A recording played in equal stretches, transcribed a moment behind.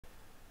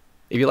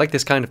If you like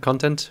this kind of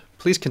content,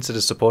 please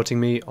consider supporting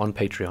me on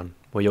Patreon,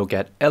 where you'll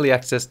get early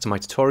access to my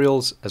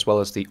tutorials as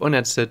well as the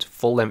unedited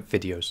full-length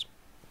videos.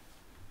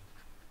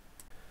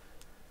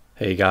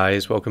 Hey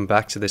guys, welcome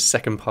back to this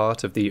second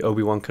part of the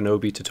Obi-Wan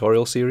Kenobi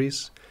tutorial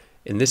series.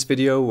 In this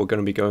video we're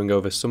going to be going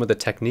over some of the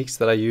techniques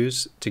that I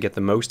use to get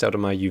the most out of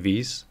my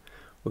UVs.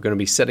 We're going to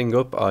be setting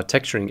up our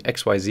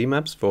TexturingXYZ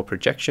maps for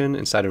projection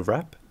inside of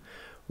Wrap.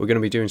 We're going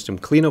to be doing some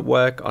cleanup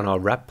work on our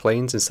Wrap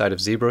planes inside of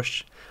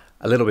Zbrush,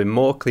 a little bit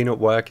more cleanup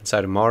work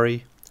inside of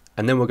Mari,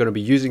 and then we're going to be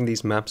using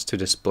these maps to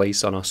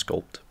displace on our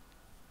sculpt.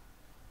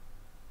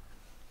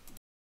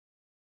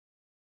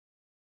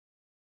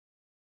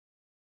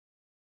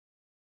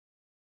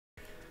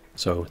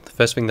 So the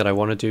first thing that I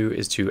want to do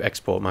is to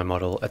export my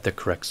model at the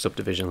correct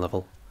subdivision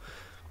level.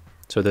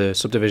 So the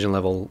subdivision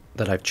level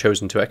that I've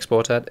chosen to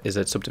export at is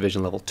at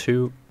subdivision level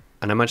 2,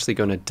 and I'm actually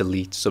going to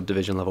delete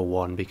subdivision level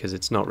 1 because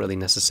it's not really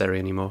necessary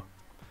anymore.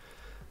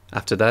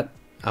 After that,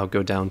 I'll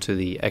go down to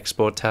the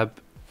export tab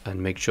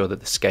and make sure that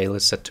the scale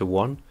is set to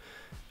 1,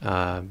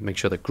 make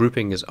sure that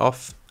grouping is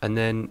off, and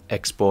then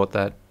export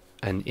that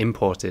and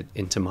import it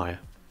into Maya.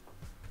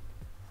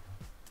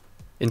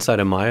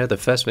 Inside of Maya, the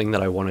first thing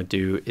that I want to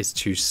do is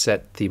to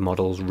set the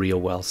model's real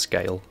well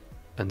scale.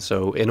 And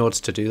so in order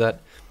to do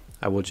that,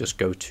 I will just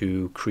go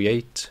to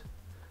Create,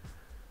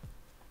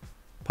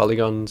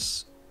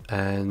 Polygons,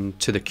 and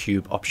to the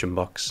Cube option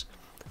box.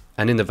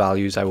 And in the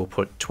values, I will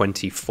put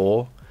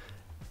 24.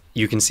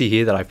 You can see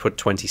here that I put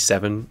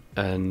 27,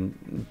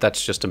 and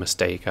that's just a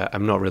mistake.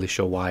 I'm not really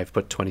sure why I've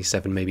put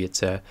 27. Maybe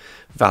it's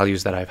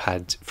values that I've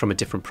had from a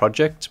different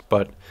project,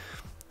 but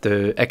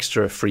the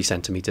extra 3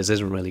 centimeters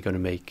isn't really going to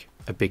make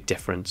a big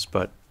difference,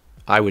 but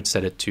I would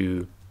set it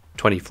to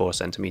 24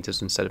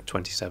 centimeters instead of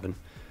 27.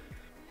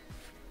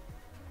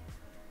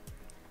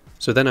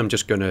 So then I'm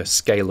just going to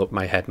scale up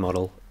my head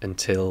model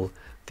until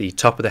the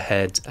top of the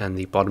head and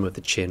the bottom of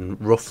the chin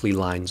roughly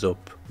lines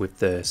up with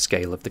the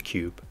scale of the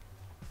cube.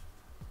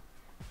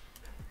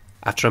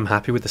 After I'm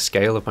happy with the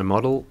scale of my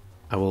model,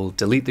 I will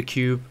delete the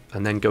cube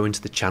and then go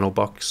into the channel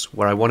box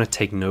where I want to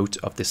take note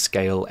of the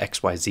scale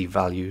XYZ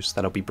values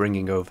that I'll be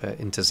bringing over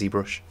into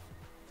ZBrush.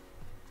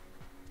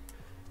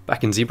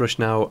 Back in ZBrush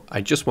now,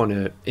 I just want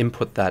to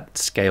input that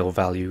scale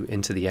value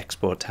into the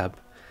export tab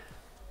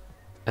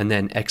and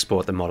then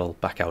export the model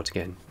back out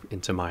again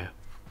into Maya.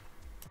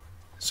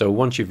 So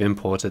once you've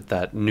imported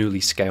that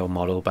newly scaled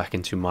model back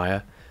into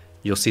Maya,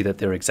 you'll see that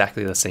they're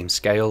exactly the same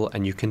scale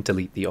and you can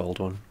delete the old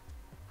one.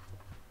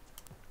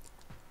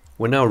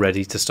 We're now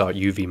ready to start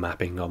UV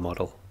mapping our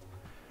model.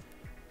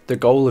 The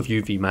goal of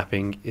UV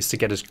mapping is to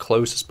get as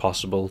close as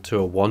possible to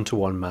a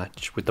one-to-one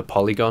match with the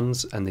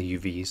polygons and the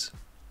UVs.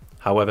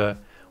 However,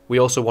 we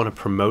also want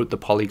to promote the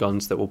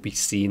polygons that will be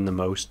seen the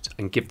most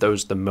and give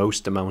those the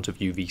most amount of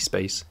UV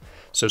space.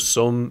 So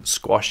some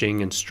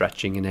squashing and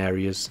stretching in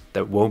areas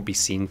that won't be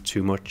seen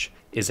too much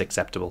is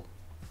acceptable.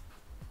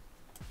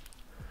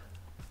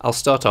 I'll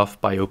start off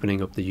by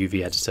opening up the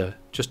UV editor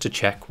just to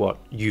check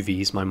what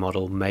UVs my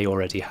model may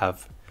already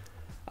have.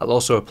 I'll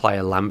also apply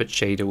a Lambert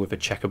shader with a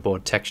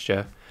checkerboard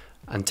texture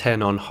and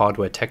turn on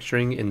hardware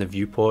texturing in the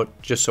viewport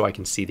just so I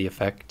can see the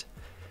effect.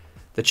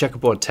 The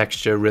checkerboard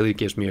texture really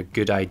gives me a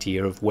good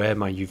idea of where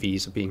my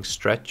UVs are being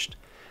stretched,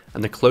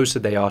 and the closer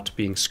they are to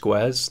being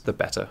squares, the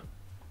better.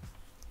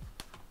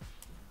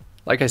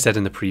 Like I said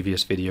in the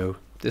previous video,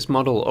 this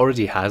model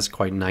already has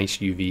quite nice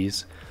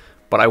UVs,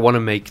 but I want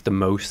to make the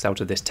most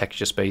out of this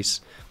texture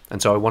space,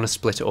 and so I want to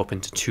split it up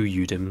into 2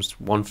 UDIMs,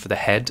 one for the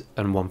head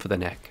and one for the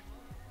neck.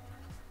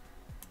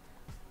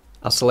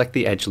 I'll select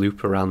the edge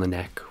loop around the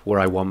neck where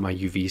I want my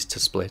UVs to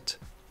split,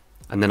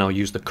 and then I'll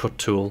use the cut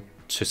tool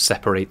to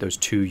separate those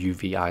 2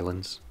 UV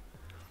islands.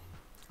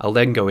 I'll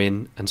then go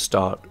in and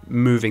start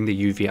moving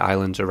the UV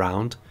islands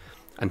around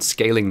and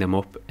scaling them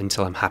up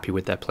until I'm happy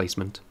with their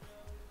placement.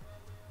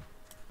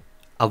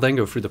 I'll then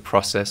go through the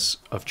process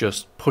of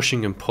just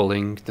pushing and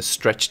pulling the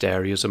stretched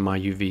areas of my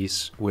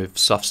UVs with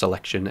soft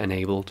selection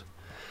enabled.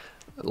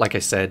 Like I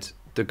said,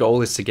 the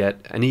goal is to get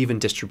an even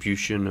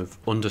distribution of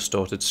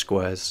undistorted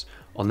squares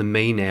on the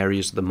main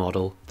areas of the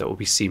model that will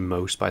be seen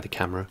most by the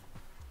camera.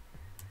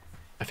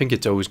 I think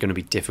it's always going to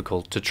be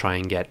difficult to try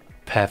and get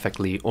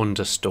perfectly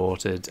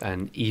undistorted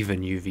and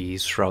even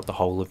UVs throughout the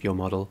whole of your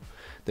model.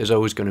 There's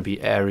always going to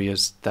be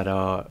areas that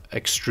are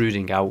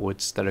extruding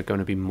outwards that are going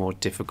to be more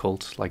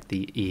difficult, like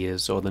the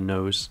ears or the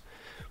nose.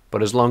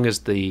 But as long as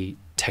the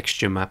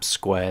texture map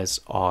squares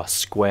are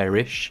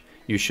squarish,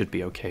 you should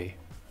be okay.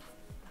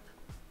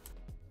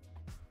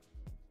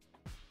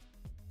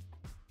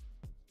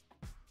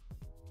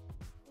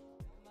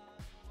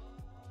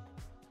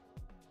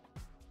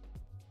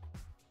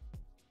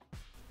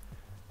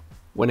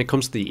 When it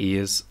comes to the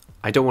ears,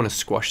 I don't want to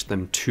squash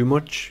them too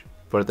much,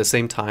 but at the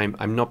same time,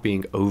 I'm not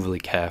being overly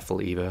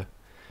careful either.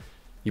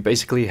 You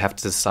basically have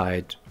to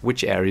decide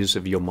which areas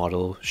of your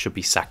model should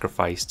be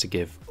sacrificed to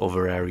give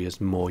other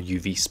areas more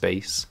UV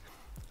space,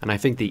 and I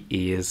think the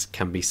ears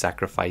can be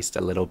sacrificed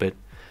a little bit,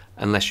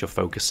 unless you're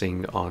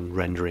focusing on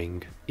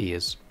rendering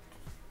ears.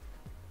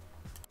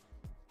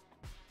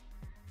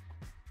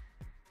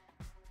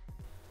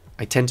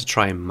 I tend to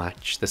try and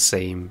match the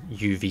same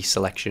UV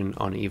selection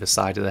on either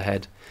side of the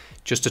head,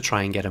 just to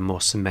try and get a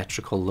more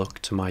symmetrical look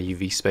to my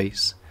UV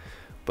space.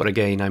 But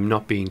again, I'm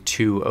not being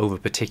too over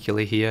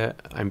particular here,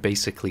 I'm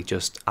basically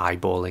just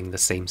eyeballing the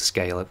same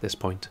scale at this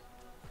point.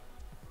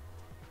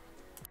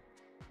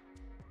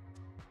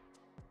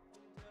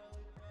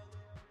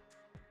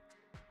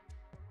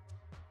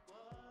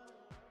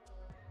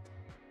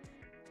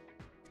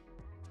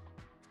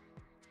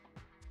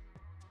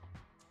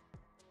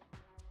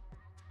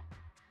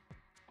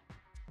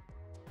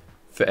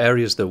 For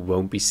areas that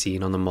won't be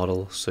seen on the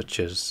model, such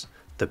as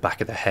the back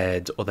of the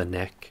head or the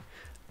neck,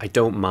 I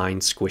don't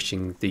mind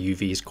squishing the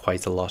UVs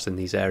quite a lot in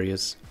these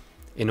areas,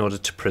 in order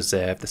to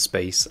preserve the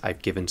space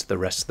I've given to the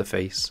rest of the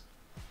face.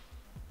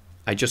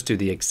 I just do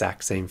the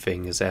exact same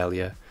thing as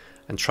earlier,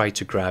 and try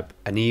to grab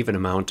an even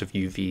amount of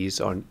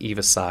UVs on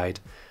either side,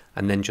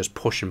 and then just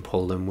push and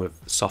pull them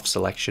with soft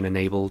selection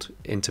enabled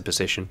into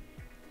position.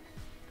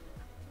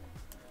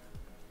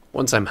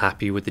 Once I'm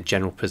happy with the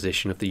general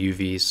position of the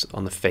UVs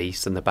on the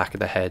face and the back of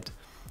the head,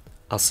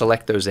 I'll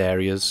select those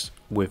areas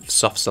with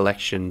soft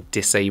selection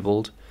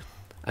disabled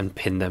and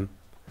pin them.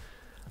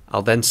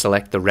 I'll then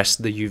select the rest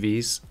of the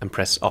UVs and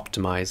press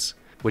optimize,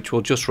 which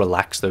will just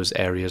relax those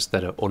areas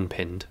that are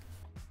unpinned.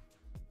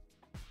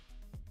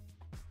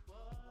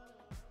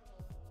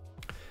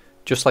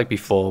 Just like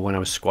before when I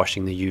was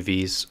squashing the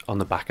UVs on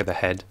the back of the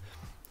head,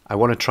 I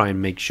want to try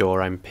and make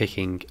sure I'm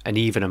picking an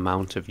even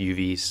amount of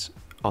UVs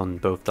on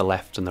both the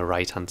left and the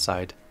right hand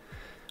side.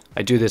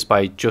 I do this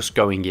by just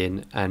going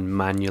in and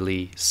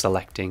manually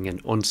selecting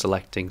and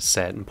unselecting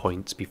certain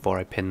points before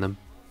I pin them.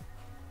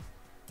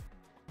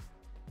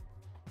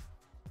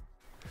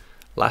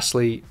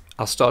 Lastly,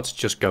 I'll start to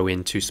just go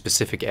into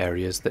specific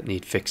areas that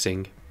need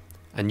fixing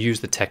and use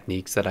the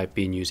techniques that I've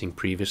been using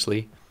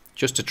previously,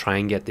 just to try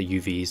and get the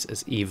UVs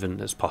as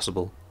even as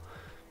possible.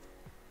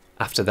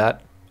 After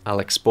that,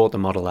 I'll export the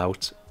model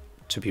out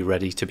to be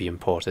ready to be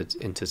imported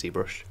into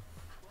ZBrush.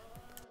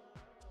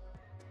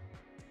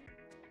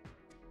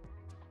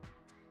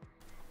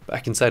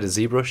 Back inside of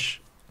ZBrush,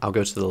 I'll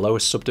go to the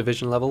lowest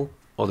subdivision level,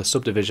 or the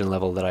subdivision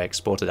level that I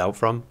exported out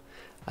from,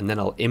 and then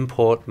I'll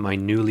import my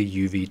newly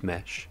UV'd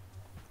mesh.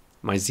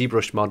 My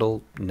ZBrush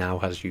model now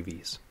has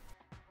UVs.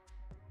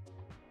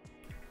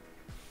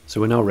 So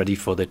we're now ready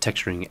for the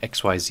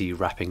TexturingXYZ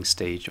wrapping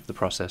stage of the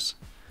process.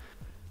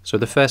 So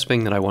the first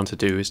thing that I want to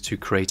do is to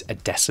create a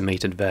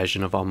decimated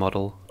version of our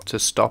model to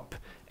stop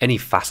any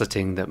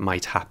faceting that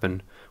might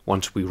happen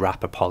once we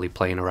wrap a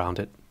polyplane around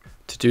it.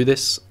 To do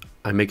this,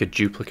 I make a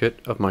duplicate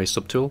of my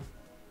subtool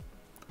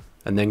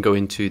and then go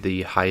into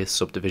the highest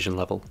subdivision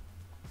level.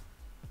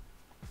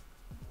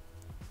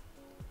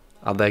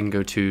 I'll then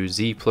go to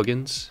Z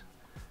plugins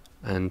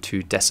and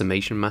to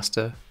decimation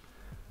master,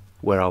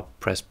 where I'll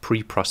press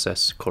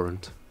pre-process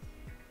current.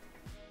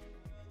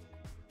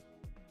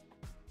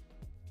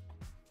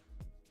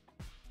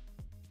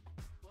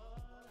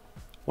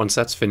 Once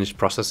that's finished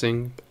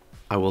processing,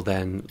 I will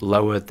then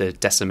lower the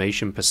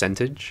decimation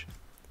percentage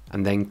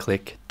and then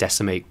click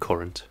decimate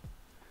current.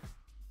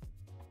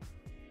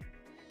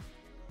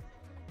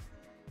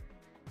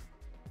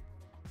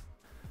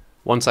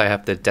 Once I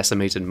have the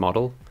decimated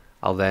model,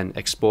 I'll then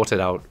export it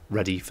out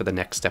ready for the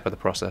next step of the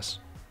process.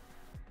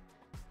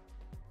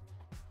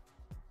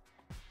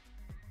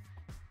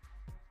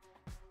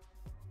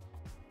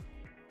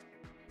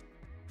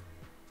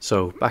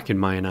 So back in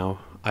Maya now,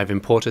 I've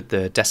imported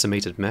the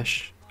decimated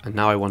mesh, and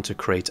now I want to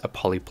create a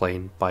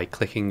polyplane by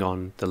clicking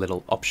on the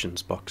little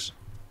options box.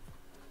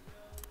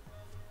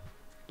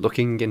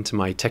 Looking into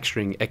my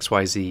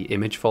TexturingXYZ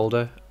image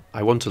folder,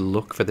 I want to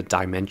look for the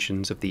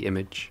dimensions of the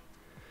image.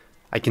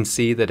 I can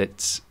see that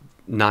it's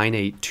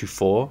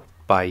 9824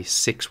 by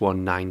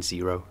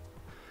 6190.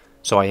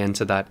 So I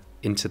enter that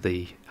into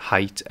the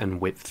height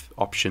and width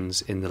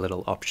options in the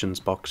little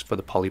options box for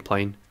the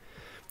polyplane.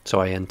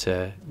 So I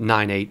enter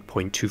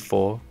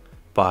 98.24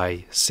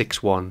 by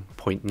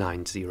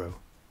 61.90.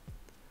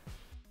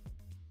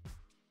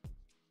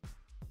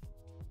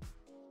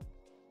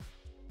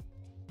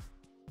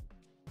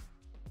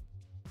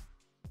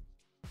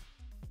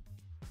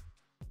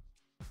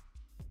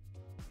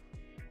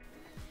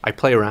 I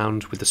play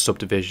around with the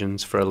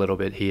subdivisions for a little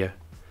bit here,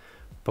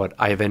 but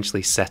I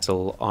eventually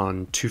settle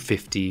on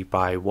 250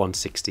 by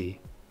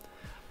 160.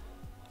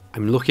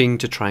 I'm looking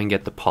to try and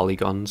get the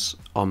polygons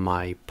on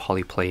my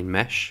polyplane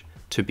mesh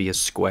to be as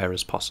square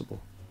as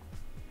possible.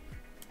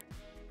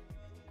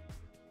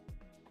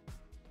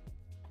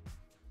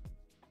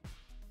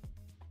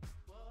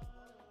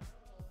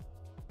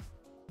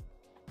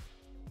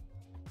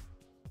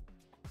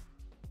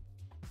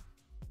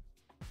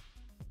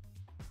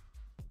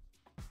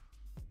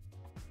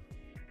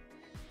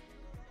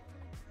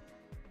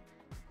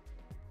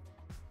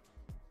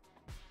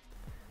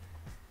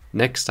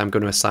 Next, I'm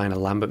going to assign a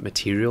Lambert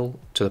material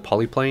to the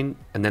polyplane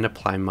and then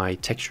apply my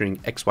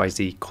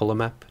TexturingXYZ color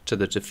map to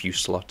the diffuse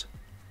slot.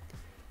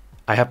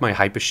 I have my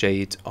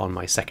hypershade on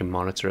my second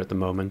monitor at the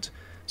moment,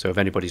 so if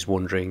anybody's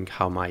wondering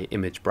how my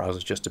image browser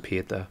just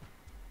appeared there.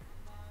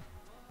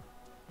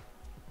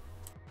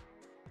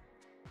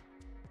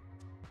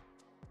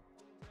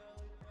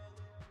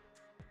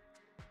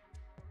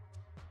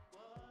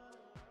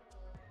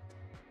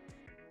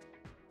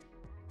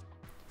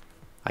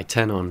 I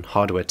turn on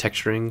hardware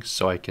texturing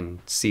so I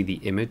can see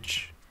the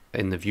image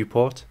in the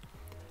viewport,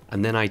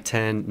 and then I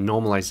turn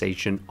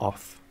normalization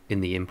off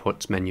in the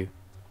inputs menu.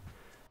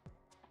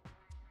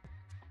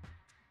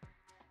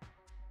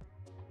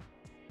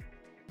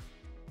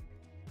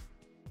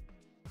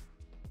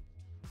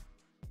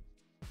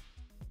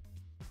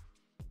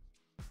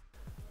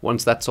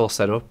 Once that's all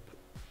set up,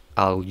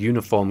 I'll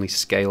uniformly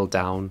scale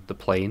down the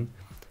plane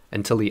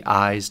until the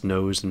eyes,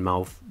 nose and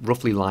mouth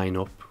roughly line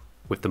up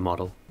with the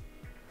model.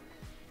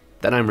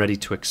 Then I'm ready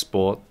to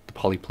export the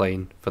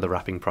polyplane for the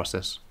wrapping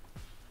process.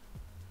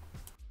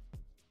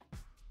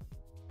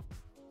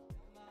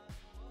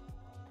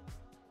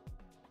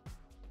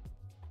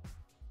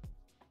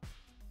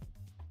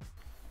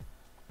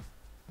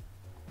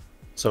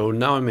 So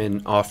now I'm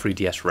in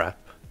R3DS Wrap.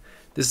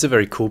 This is a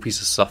very cool piece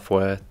of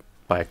software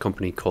by a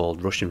company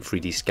called Russian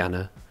 3D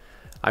Scanner.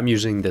 I'm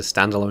using the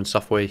standalone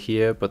software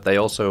here, but they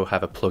also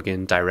have a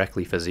plugin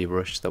directly for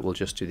ZBrush that will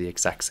just do the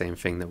exact same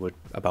thing that we're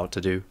about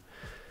to do.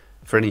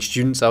 For any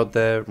students out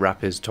there,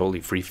 Wrap is totally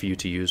free for you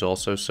to use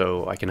also,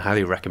 so I can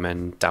highly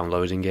recommend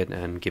downloading it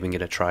and giving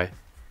it a try.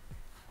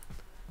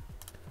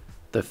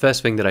 The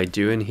first thing that I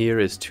do in here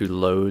is to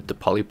load the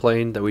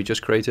polyplane that we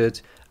just created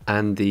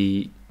and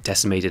the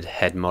decimated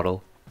head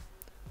model.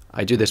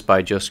 I do this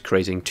by just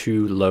creating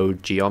 2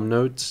 load geom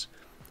nodes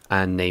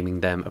and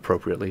naming them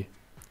appropriately.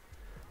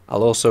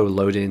 I'll also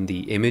load in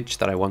the image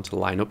that I want to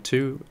line up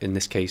to, in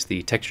this case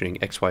the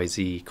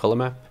TexturingXYZ color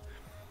map,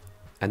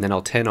 and then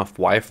I'll turn off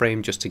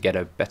wireframe just to get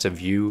a better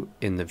view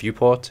in the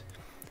viewport,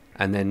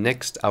 and then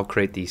next I'll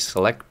create the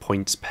select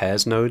points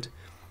pairs node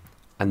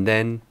and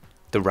then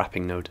the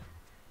wrapping node.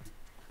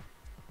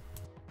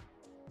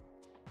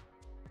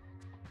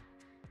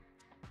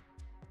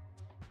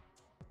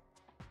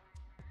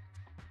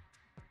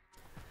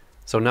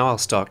 So now I'll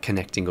start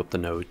connecting up the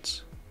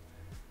nodes.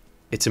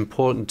 It's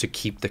important to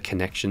keep the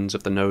connections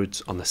of the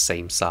nodes on the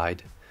same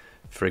side.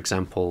 For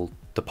example,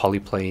 the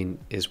polyplane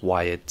is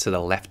wired to the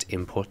left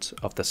input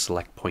of the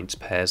select points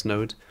pairs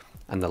node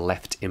and the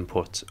left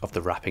input of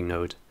the wrapping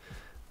node.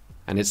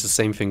 And it's the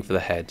same thing for the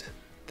head.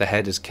 The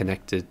head is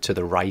connected to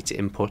the right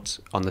input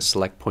on the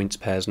select points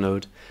pairs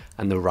node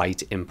and the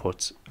right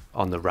input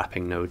on the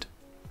wrapping node.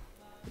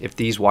 If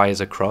these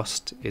wires are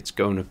crossed, it's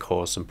going to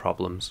cause some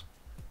problems.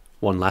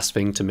 One last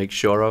thing to make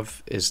sure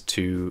of is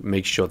to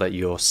make sure that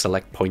your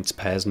select points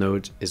pairs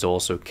node is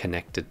also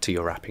connected to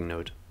your wrapping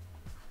node.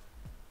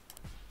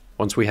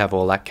 Once we have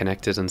all that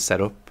connected and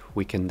set up,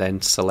 we can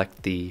then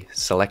select the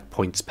select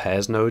points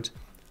pairs node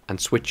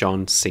and switch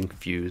on sync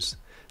views,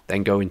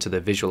 then go into the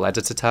visual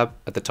editor tab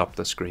at the top of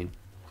the screen.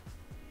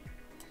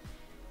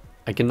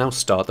 I can now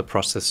start the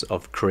process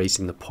of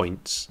creating the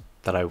points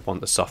that I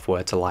want the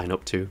software to line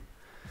up to.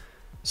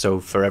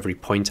 So for every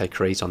point I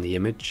create on the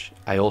image,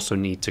 I also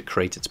need to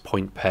create its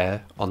point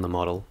pair on the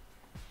model.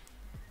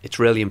 It's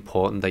really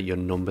important that your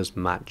numbers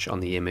match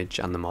on the image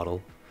and the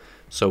model.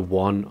 So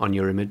 1 on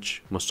your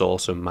image must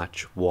also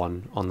match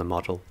 1 on the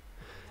model.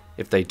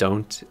 If they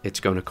don't, it's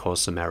going to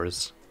cause some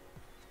errors.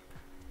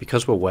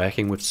 Because we're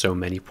working with so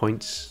many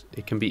points,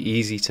 it can be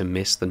easy to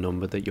miss the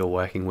number that you're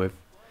working with.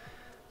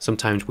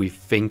 Sometimes we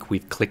think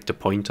we've clicked a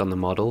point on the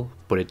model,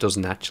 but it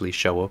doesn't actually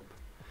show up,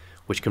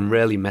 which can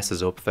really mess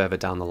us up further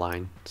down the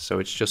line, so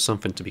it's just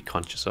something to be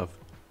conscious of.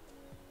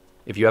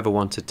 If you ever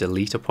want to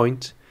delete a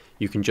point,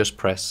 you can just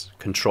press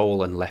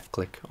Ctrl and left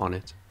click on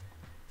it.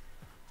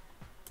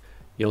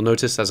 You'll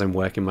notice as I'm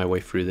working my way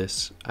through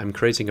this, I'm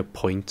creating a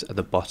point at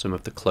the bottom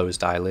of the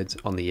closed eyelid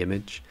on the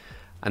image,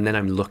 and then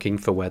I'm looking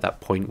for where that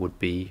point would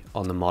be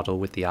on the model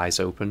with the eyes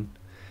open.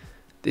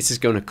 This is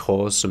going to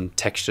cause some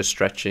texture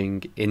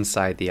stretching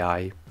inside the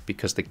eye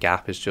because the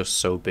gap is just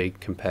so big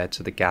compared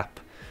to the gap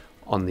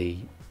on the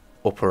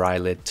upper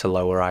eyelid to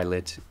lower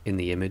eyelid in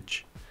the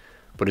image,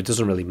 but it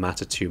doesn't really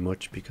matter too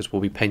much because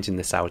we'll be painting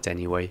this out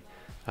anyway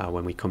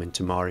when we come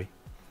into Mari.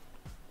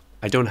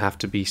 I don't have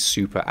to be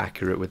super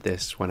accurate with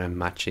this when I'm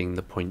matching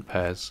the point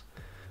pairs,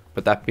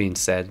 but that being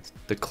said,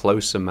 the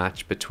closer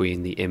match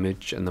between the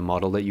image and the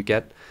model that you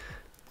get,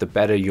 the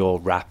better your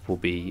wrap will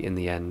be in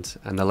the end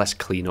and the less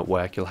cleanup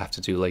work you'll have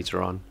to do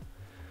later on.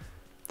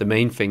 The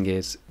main thing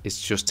is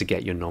just to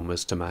get your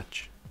numbers to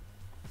match.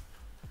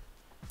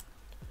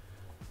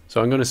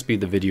 So I'm going to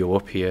speed the video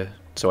up here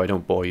so I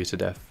don't bore you to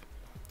death.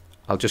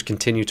 I'll just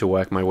continue to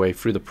work my way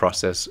through the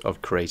process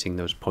of creating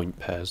those point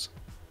pairs.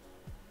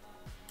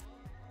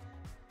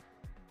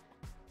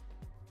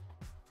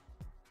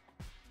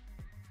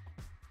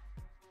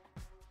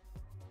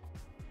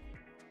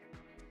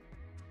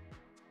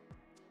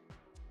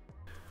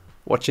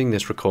 Watching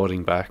this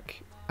recording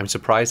back, I'm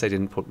surprised I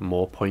didn't put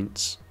more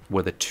points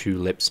where the 2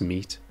 lips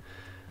meet.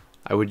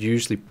 I would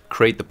usually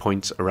create the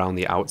points around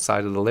the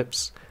outside of the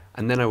lips,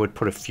 and then I would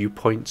put a few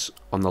points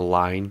on the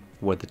line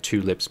where the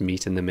 2 lips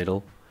meet in the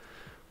middle,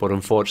 but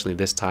unfortunately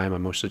this time I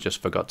must have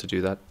just forgot to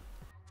do that.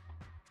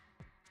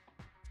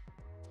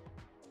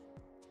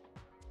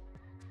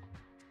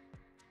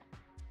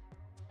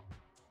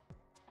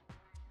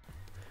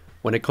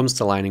 When it comes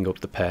to lining up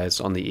the pairs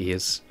on the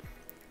ears,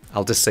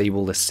 I'll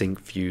disable the sync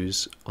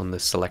views on the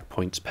select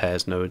points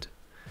pairs node.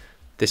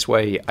 This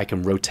way I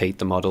can rotate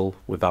the model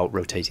without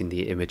rotating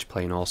the image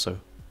plane also.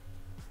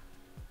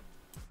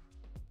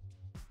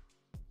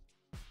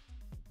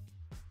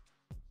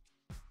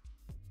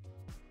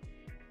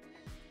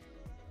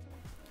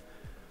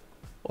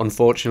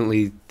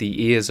 Unfortunately,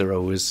 the ears are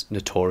always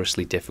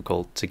notoriously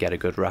difficult to get a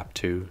good wrap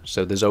to,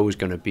 so there's always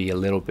going to be a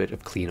little bit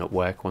of cleanup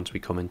work once we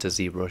come into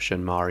Zbrush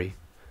and Mari.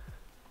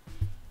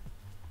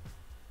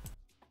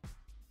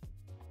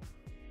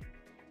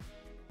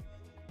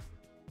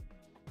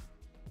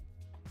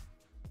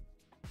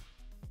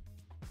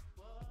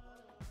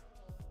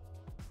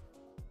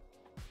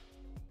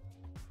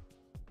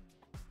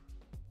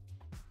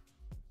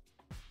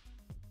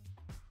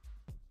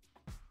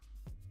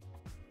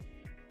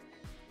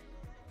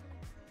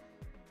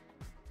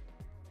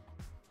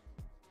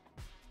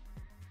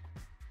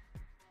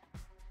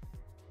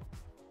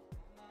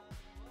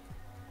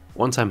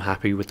 Once I'm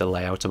happy with the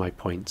layout of my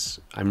points,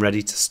 I'm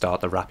ready to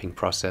start the wrapping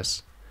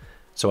process.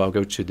 So I'll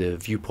go to the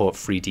Viewport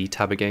 3D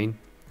tab again,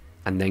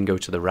 and then go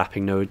to the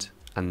wrapping node,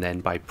 and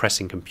then by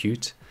pressing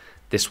compute,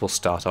 this will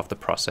start off the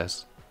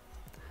process.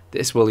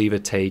 This will either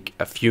take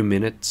a few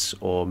minutes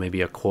or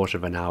maybe a quarter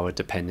of an hour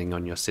depending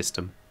on your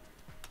system.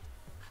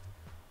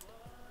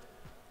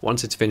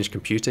 Once it's finished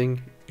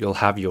computing, you'll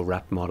have your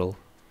wrap model.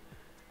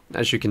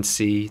 As you can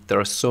see,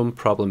 there are some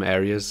problem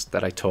areas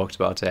that I talked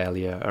about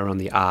earlier around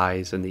the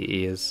eyes and the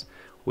ears,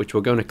 which we're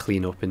going to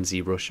clean up in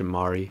Zbrush and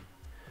Mari.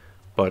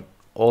 But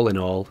all in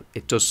all,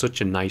 it does such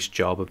a nice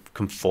job of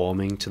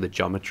conforming to the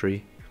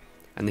geometry,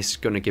 and this is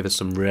going to give us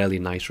some really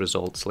nice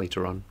results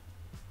later on.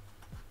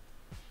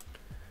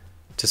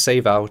 To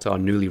save out our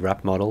newly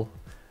wrapped model,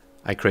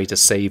 I create a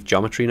save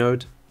geometry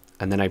node,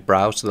 and then I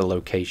browse to the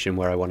location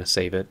where I want to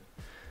save it.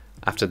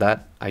 After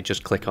that, I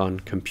just click on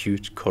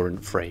Compute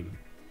Current Frame.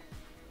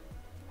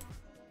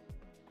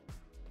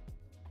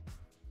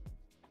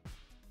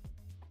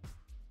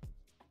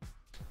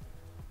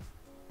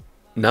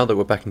 Now that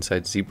we're back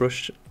inside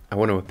ZBrush, I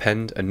want to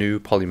append a new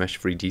Polymesh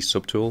 3D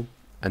subtool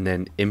and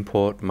then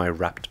import my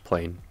wrapped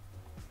plane.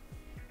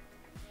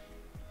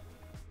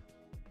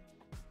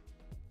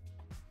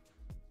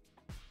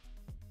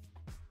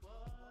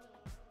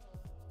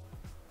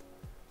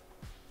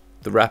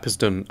 The wrap has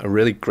done a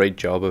really great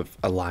job of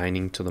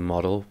aligning to the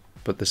model,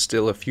 but there's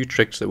still a few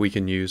tricks that we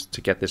can use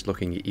to get this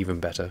looking even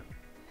better.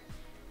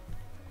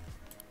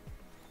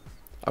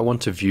 I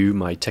want to view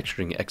my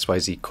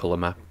TexturingXYZ color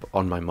map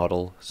on my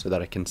model so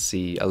that I can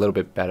see a little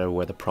bit better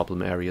where the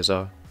problem areas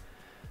are.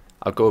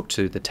 I'll go up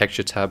to the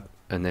texture tab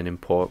and then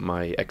import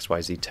my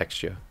XYZ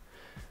texture,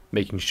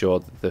 making sure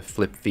that the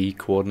flip V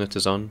coordinate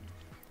is on,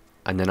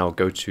 and then I'll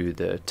go to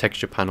the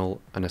texture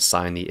panel and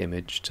assign the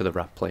image to the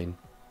wrap plane.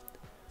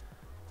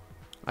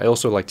 I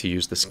also like to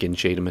use the skin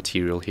shader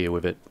material here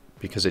with it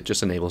because it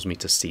just enables me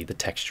to see the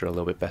texture a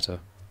little bit better.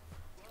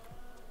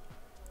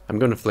 I'm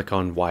going to flick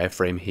on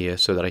wireframe here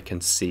so that I can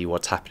see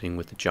what's happening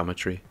with the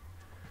geometry.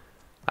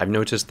 I've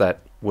noticed that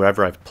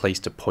wherever I've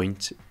placed a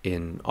point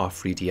in our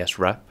 3ds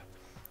wrap,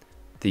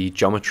 the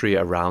geometry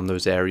around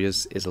those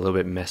areas is a little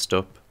bit messed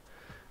up.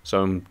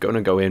 So I'm going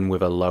to go in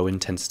with a low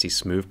intensity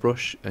smooth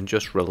brush and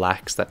just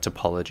relax that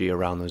topology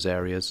around those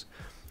areas.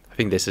 I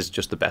think this is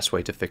just the best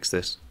way to fix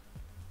this.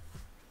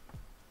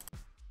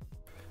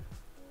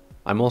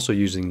 I'm also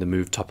using the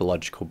Move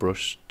Topological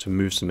brush to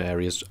move some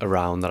areas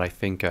around that I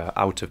think are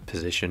out of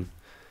position.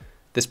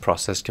 This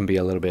process can be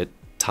a little bit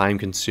time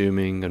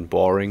consuming and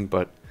boring,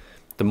 but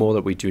the more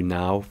that we do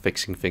now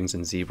fixing things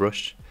in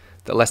ZBrush,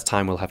 the less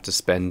time we'll have to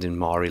spend in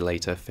Mari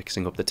later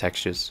fixing up the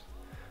textures.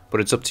 But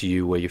it's up to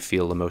you where you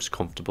feel the most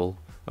comfortable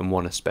and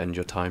want to spend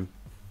your time.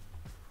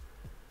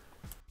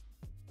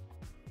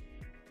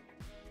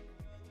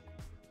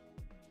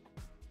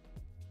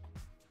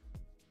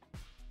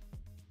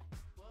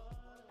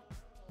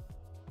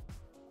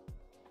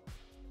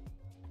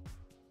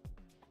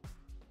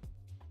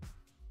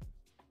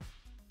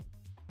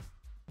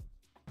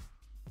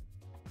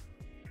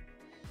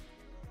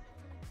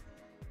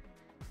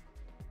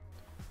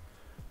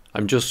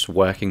 I'm just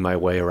working my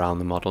way around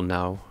the model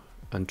now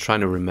and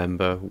trying to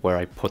remember where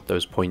I put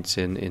those points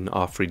in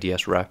our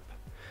 3ds wrap.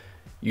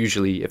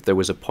 Usually if there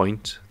was a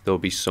point, there will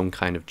be some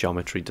kind of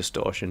geometry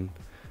distortion,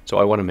 so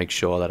I want to make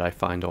sure that I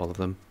find all of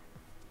them.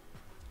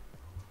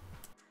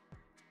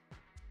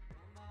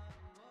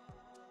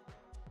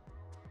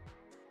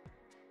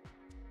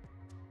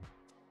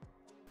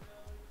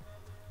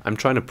 I'm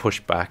trying to push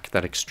back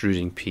that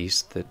extruding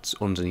piece that's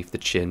underneath the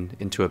chin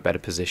into a better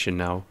position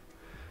now.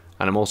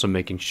 And I'm also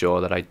making sure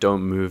that I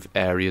don't move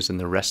areas in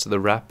the rest of the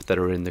wrap that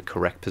are in the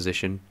correct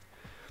position.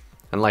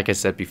 And like I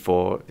said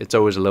before, it's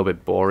always a little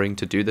bit boring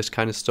to do this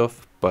kind of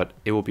stuff, but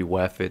it will be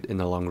worth it in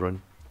the long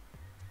run.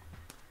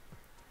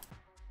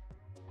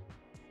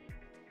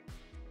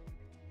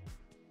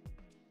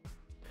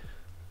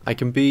 I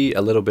can be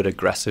a little bit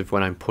aggressive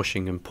when I'm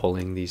pushing and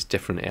pulling these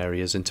different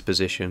areas into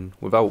position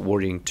without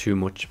worrying too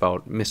much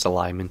about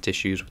misalignment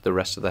issues with the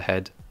rest of the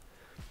head.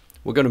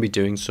 We're going to be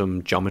doing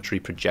some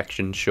geometry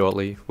projection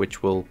shortly,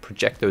 which will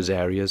project those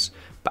areas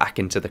back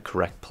into the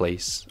correct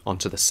place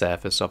onto the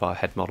surface of our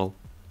head model.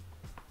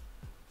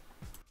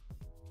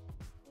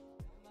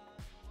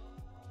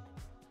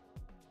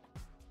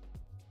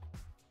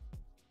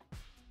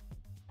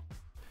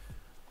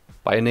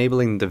 By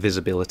enabling the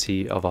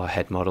visibility of our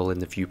head model in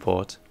the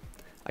viewport,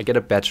 I get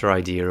a better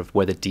idea of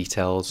where the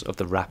details of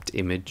the wrapped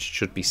image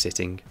should be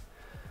sitting.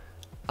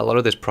 A lot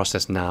of this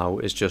process now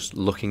is just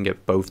looking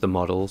at both the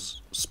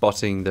models,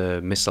 spotting the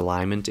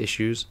misalignment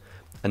issues,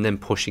 and then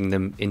pushing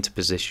them into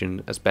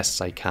position as best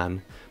as I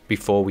can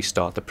before we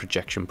start the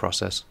projection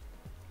process.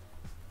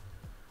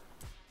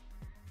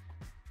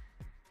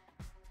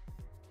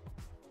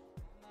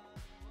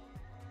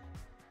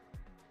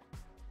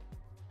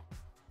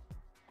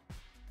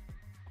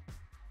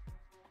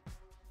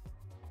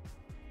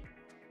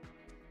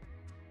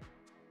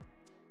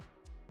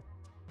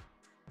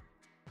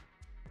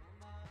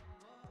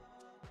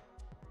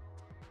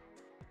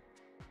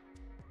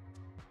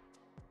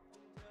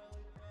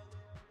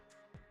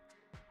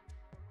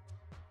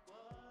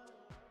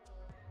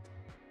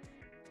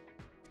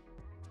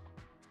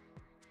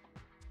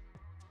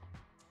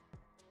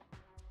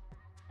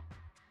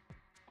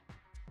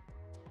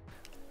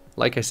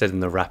 Like I said in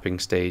the wrapping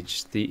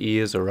stage, the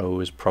ears are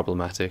always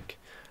problematic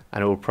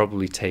and it will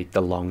probably take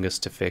the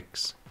longest to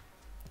fix.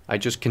 I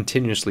just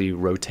continuously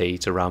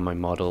rotate around my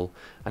model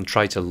and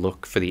try to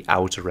look for the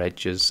outer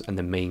edges and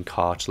the main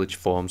cartilage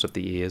forms of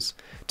the ears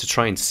to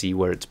try and see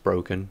where it's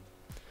broken.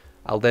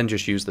 I'll then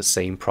just use the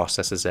same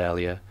process as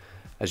earlier,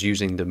 as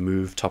using the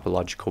Move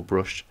topological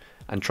brush,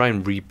 and try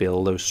and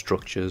rebuild those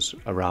structures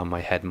around my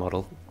head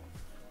model.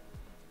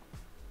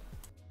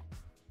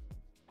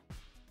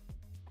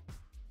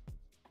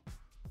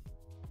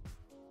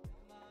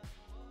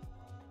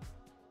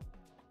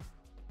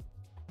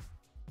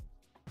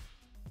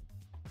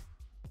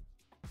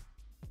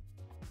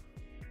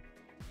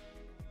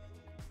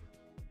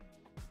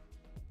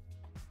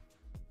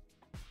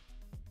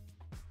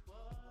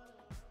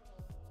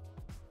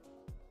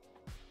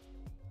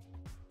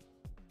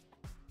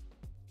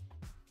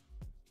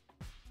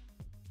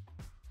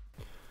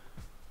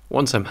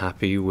 Once I'm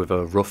happy with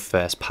a rough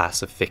first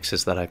pass of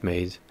fixes that I've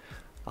made,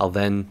 I'll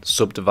then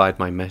subdivide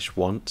my mesh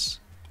once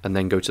and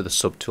then go to the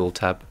Subtool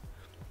tab.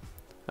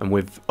 And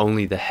with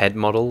only the head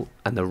model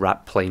and the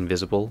wrap plane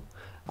visible,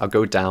 I'll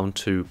go down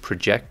to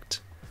Project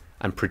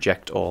and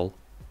Project All.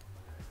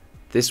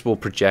 This will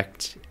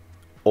project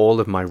all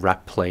of my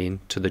wrap plane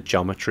to the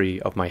geometry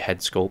of my head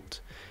sculpt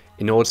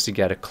in order to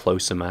get a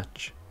closer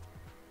match.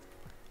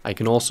 I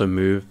can also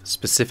move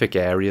specific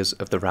areas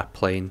of the wrap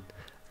plane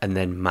and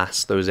then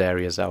mask those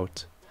areas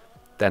out.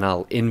 Then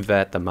I'll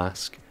invert the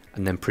mask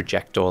and then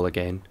project all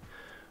again,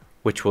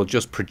 which will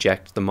just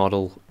project the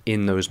model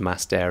in those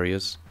masked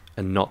areas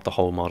and not the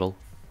whole model.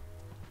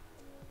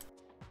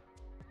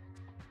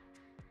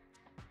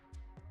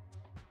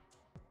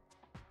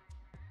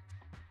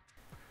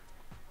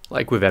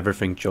 Like with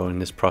everything during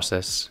this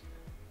process,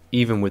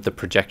 even with the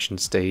projection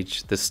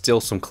stage, there's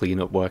still some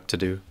cleanup work to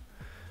do.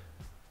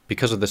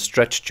 Because of the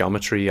stretched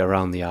geometry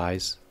around the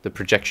eyes, the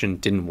projection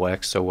didn't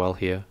work so well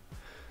here.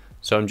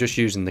 So I'm just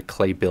using the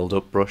clay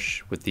build-up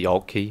brush with the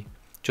Alt key,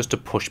 just to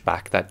push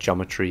back that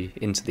geometry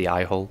into the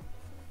eye hole.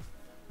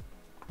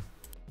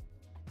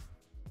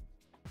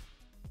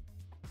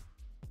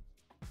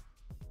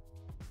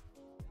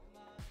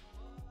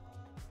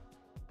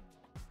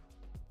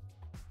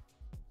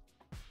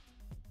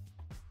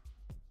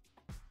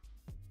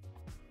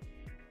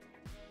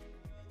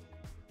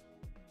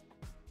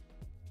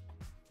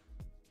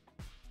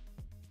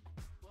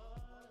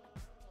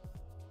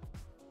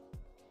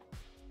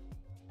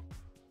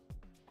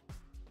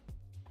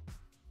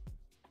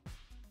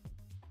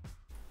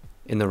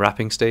 In the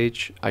wrapping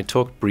stage, I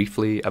talked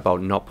briefly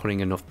about not putting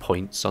enough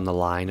points on the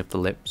line of the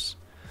lips,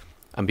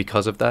 and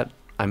because of that,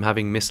 I'm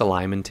having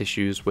misalignment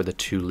issues where the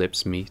two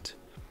lips meet,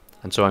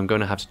 and so I'm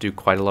going to have to do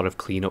quite a lot of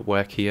cleanup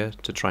work here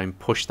to try and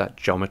push that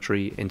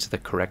geometry into the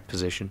correct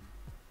position.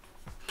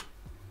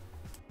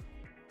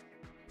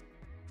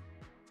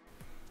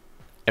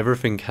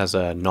 Everything has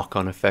a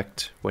knock-on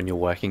effect when you're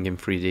working in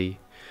 3D,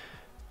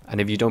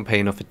 and if you don't pay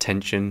enough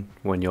attention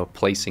when you're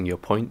placing your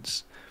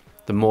points,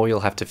 the more you'll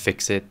have to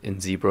fix it in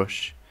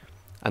Zbrush,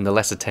 and the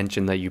less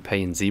attention that you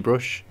pay in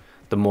Zbrush,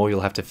 the more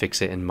you'll have to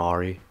fix it in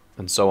Mari,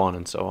 and so on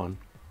and so on.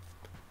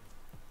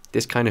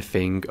 This kind of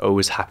thing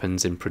always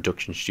happens in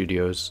production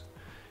studios.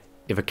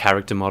 If a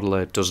character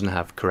modeler doesn't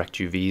have correct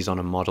UVs on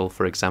a model,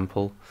 for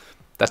example,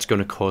 that's going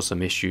to cause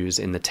some issues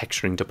in the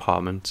texturing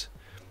department.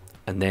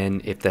 And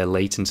then if they're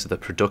late into the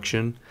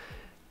production,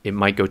 it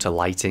might go to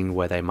lighting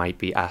where they might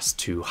be asked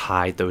to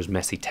hide those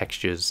messy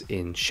textures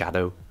in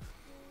shadow.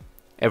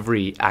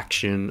 Every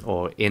action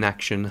or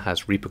inaction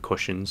has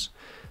repercussions,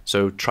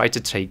 so try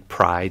to take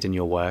pride in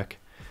your work.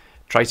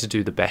 Try to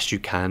do the best you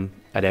can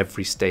at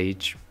every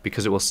stage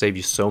because it will save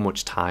you so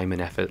much time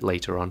and effort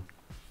later on.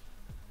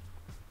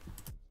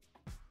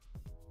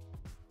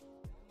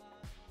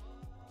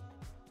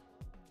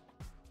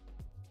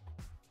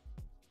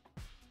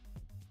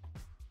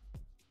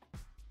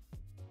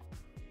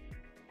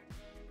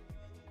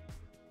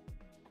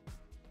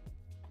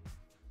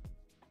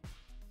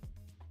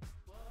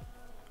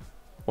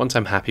 Once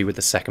I'm happy with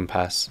the second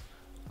pass,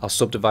 I'll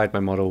subdivide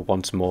my model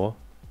once more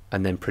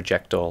and then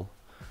project all.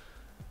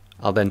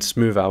 I'll then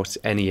smooth out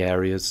any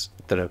areas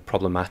that are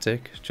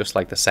problematic, just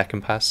like the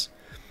second pass,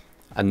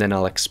 and then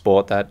I'll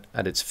export that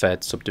at its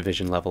fed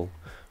subdivision level,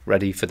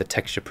 ready for the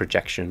texture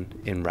projection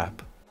in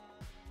Wrap.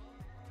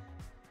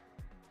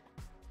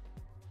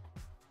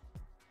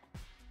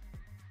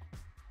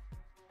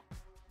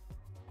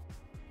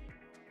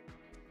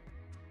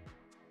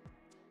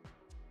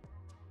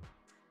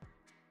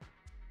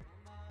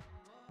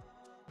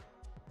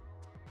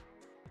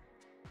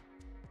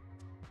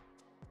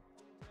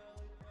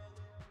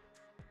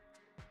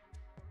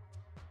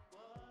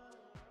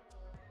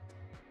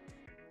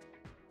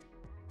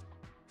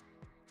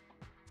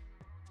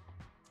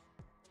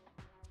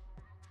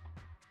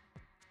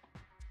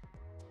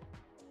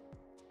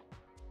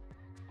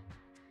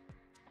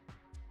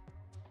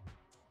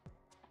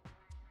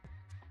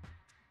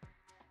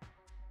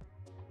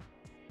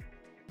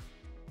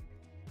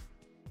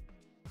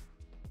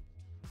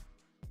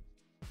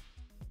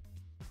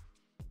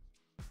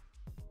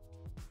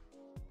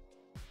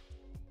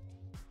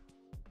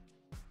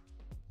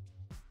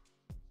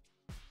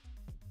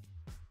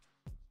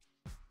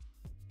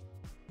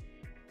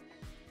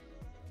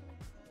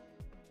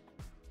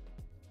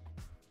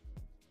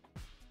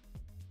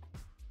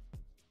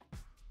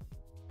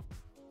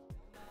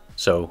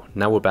 So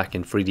now we're back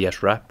in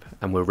 3ds Wrap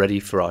and we're ready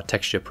for our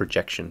texture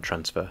projection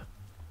transfer.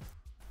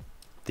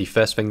 The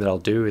first thing that I'll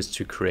do is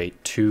to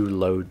create 2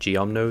 load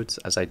geom nodes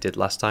as I did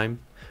last time,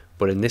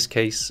 but in this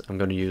case I'm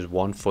going to use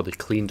one for the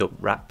cleaned up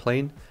wrap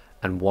plane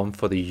and one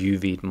for the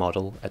UV'd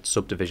model at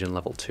subdivision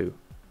level 2.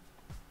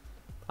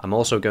 I'm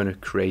also going to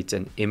create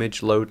an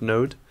image load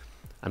node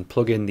and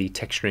plug in the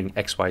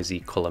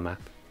TexturingXYZ color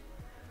map.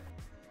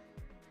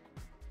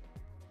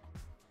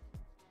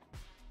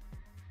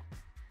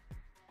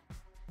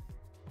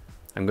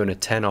 I'm going to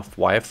turn off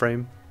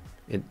wireframe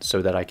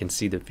so that I can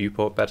see the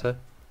viewport better.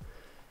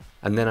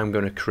 And then I'm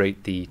going to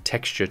create the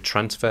texture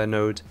transfer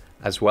node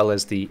as well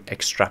as the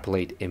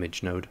extrapolate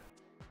image node.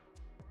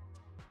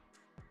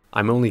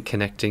 I'm only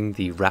connecting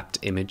the wrapped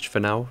image for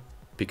now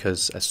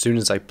because as soon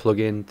as I plug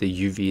in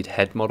the UV'd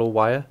head model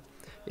wire,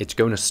 it's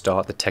going to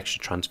start the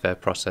texture transfer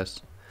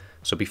process.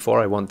 So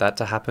before I want that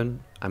to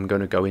happen, I'm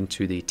going to go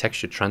into the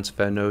texture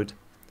transfer node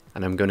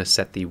and I'm going to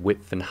set the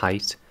width and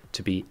height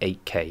to be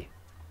 8K.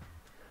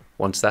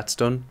 Once that's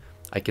done,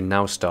 I can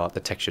now start the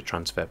texture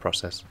transfer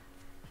process.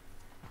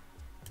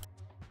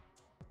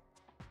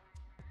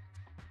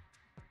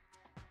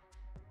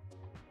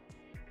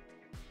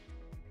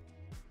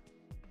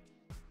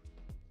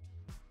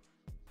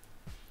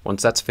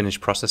 Once that's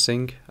finished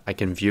processing, I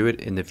can view it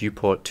in the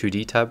Viewport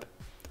 2D tab,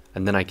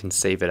 and then I can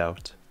save it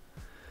out.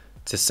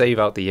 To save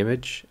out the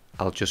image,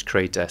 I'll just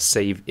create a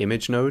Save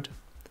Image node,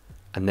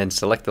 and then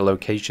select the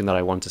location that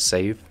I want to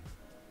save,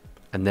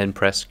 and then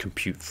press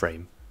Compute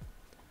Frame.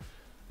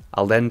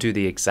 I'll then do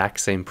the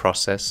exact same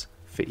process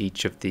for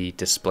each of the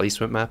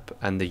displacement map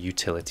and the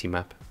utility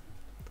map.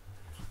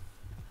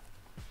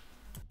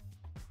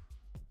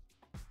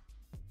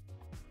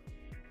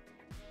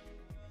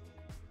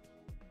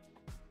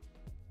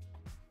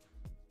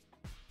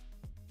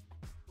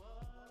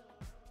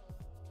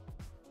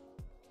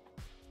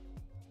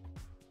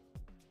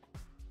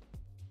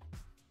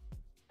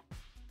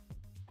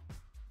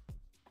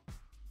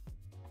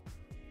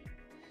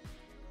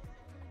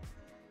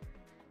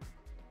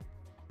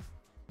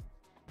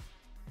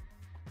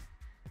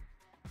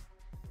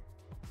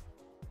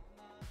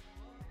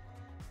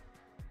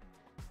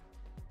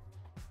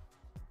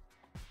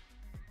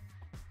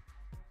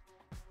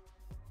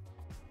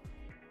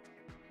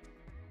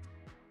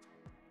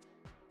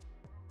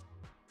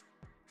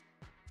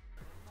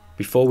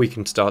 Before we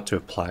can start to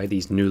apply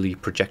these newly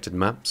projected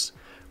maps,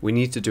 we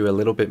need to do a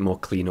little bit more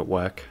cleanup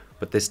work,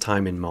 but this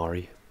time in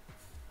Mari.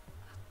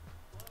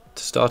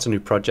 To start a new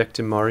project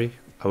in Mari,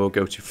 I will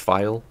go to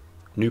File,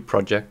 New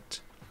Project,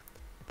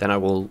 then I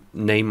will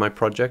name my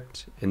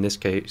project. In this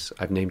case,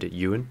 I've named it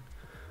Ewan,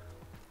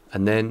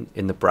 and then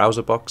in the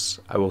browser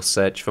box, I will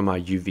search for my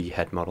UV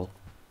head model.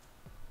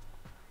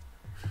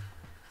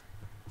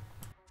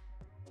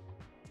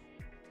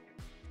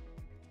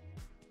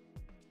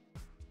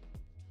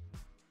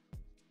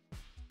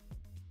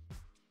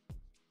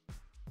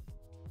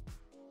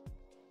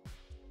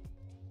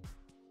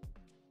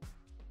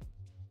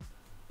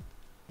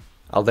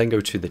 I'll then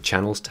go to the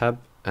Channels tab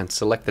and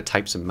select the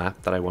types of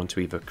map that I want to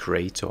either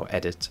create or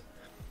edit.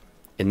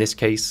 In this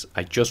case,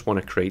 I just want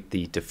to create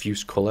the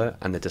diffuse color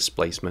and the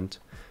displacement,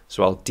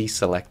 so I'll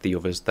deselect the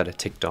others that are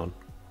ticked on.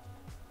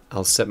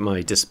 I'll set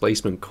my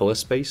displacement color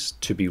space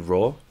to be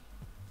raw,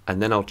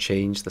 and then I'll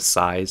change the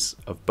size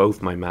of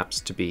both my maps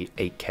to be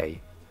 8K.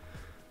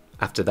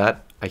 After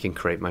that, I can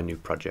create my new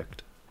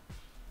project.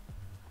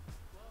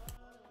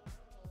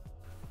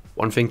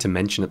 One thing to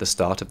mention at the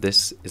start of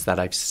this is that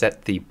I've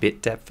set the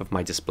bit depth of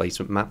my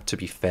displacement map to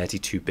be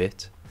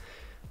 32-bit.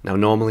 Now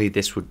normally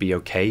this would be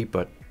okay,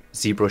 but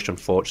ZBrush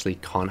unfortunately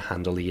can't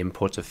handle the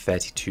input of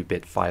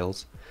 32-bit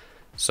files.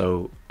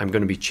 So I'm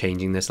going to be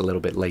changing this a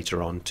little bit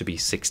later on to be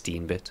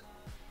 16-bit.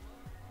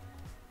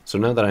 So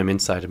now that I'm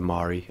inside of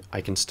Mari,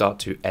 I can start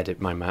to edit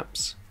my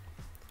maps.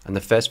 And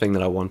the first thing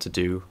that I want to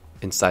do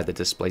inside the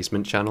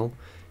displacement channel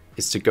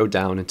is to go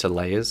down into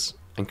layers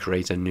and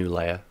create a new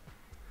layer.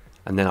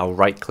 And then I'll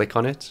right click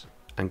on it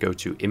and go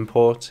to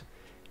import,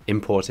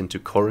 import into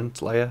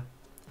current layer,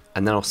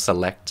 and then I'll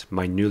select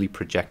my newly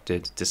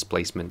projected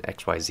displacement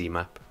XYZ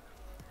map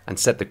and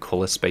set the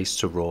color space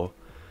to raw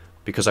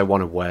because I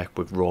want to work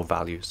with raw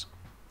values.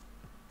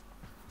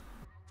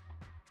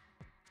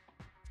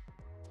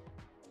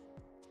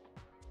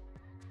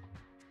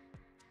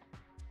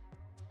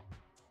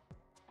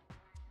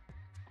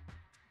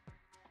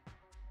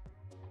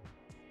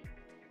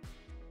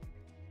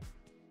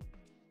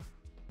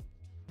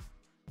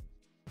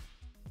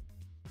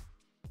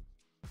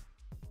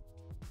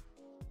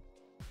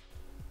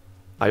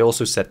 I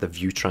also set the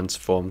view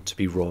transform to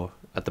be raw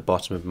at the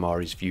bottom of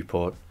Mari's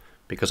viewport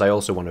because I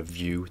also want to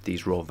view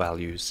these raw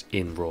values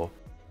in raw.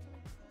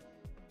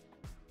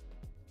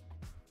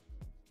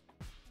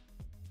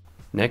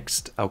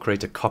 Next, I'll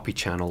create a copy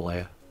channel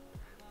layer.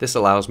 This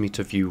allows me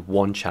to view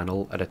one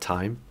channel at a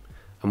time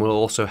and will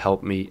also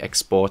help me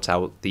export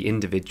out the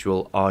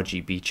individual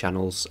RGB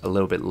channels a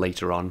little bit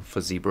later on for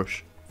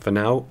ZBrush. For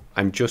now,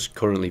 I'm just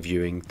currently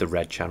viewing the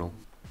red channel.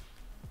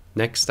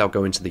 Next, I'll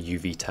go into the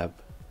UV tab.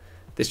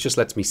 This just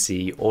lets me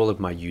see all of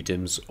my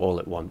UDIMs all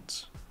at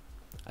once.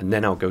 And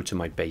then I'll go to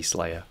my base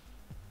layer,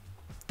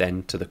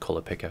 then to the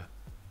color picker.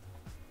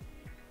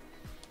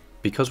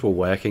 Because we're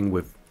working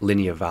with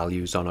linear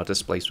values on our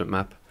displacement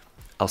map,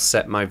 I'll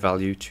set my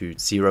value to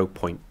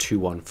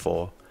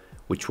 0.214,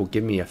 which will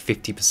give me a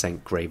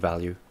 50% gray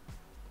value.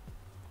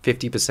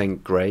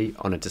 50% gray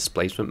on a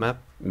displacement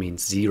map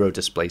means zero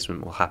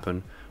displacement will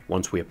happen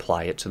once we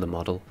apply it to the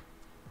model.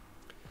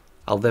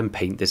 I'll then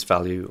paint this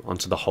value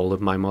onto the whole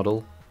of my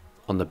model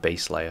on the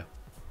base layer.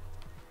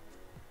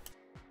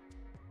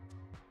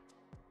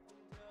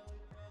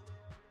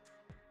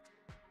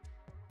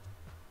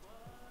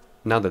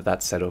 Now that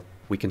that's set up,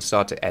 we can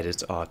start to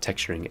edit our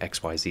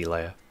TexturingXYZ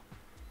layer.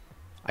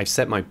 I've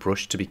set my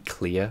brush to be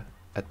clear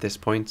at this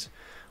point,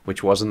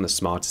 which wasn't the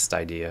smartest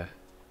idea.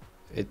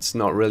 It's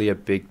not really a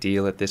big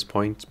deal at this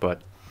point,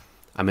 but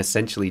I'm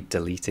essentially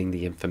deleting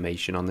the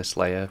information on this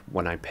layer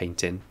when I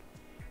paint in.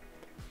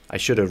 I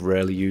should have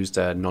really used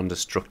a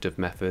non-destructive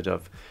method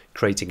of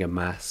creating a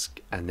mask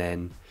and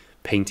then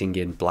painting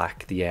in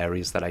black the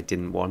areas that I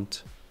didn't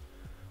want.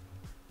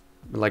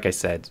 Like I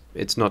said,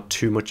 it's not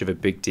too much of a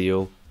big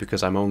deal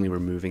because I'm only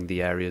removing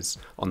the areas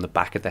on the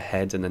back of the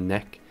head and the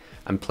neck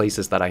and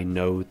places that I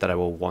know that I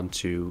will want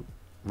to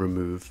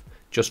remove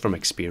just from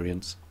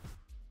experience.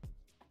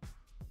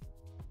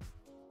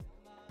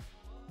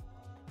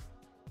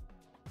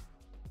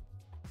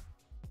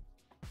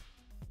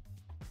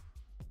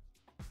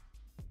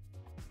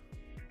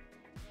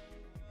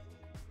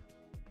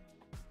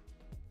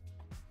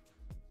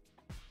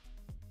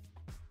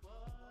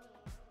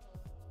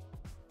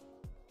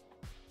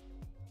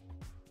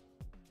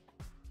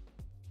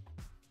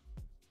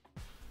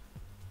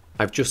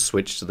 I've just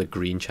switched to the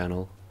green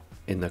channel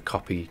in the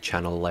copy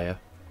channel layer,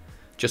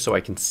 just so I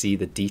can see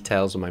the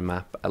details of my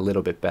map a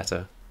little bit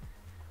better.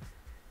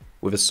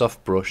 With a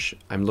soft brush,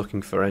 I'm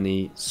looking for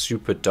any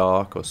super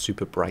dark or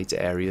super bright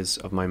areas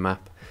of my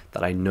map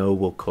that I know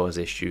will cause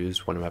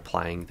issues when I'm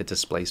applying the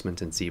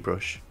displacement in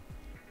ZBrush.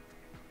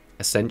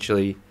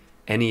 Essentially,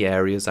 any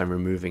areas I'm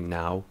removing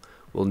now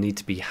will need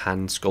to be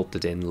hand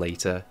sculpted in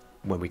later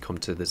when we come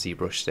to the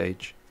ZBrush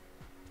stage.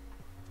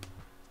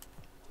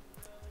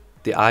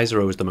 The eyes are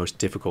always the most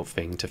difficult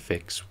thing to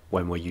fix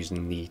when we're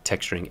using the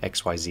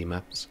TexturingXYZ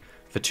maps,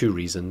 for two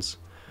reasons.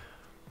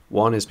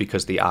 One is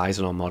because the eyes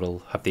in our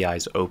model have the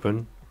eyes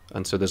open,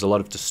 and so there's a lot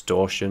of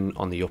distortion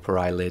on the upper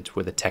eyelid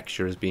where the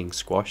texture is being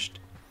squashed.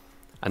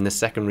 And the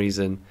second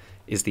reason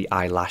is the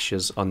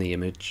eyelashes on the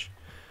image.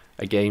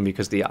 Again,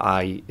 because the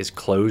eye is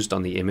closed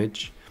on the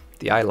image,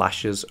 the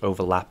eyelashes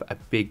overlap a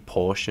big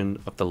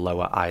portion of the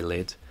lower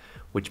eyelid,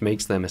 which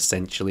makes them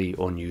essentially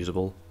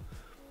unusable.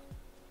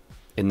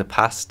 In the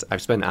past,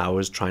 I've spent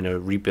hours trying to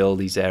rebuild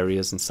these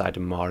areas inside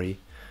of Mari,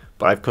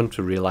 but I've come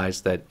to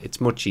realize that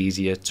it's much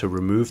easier to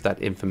remove that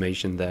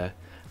information there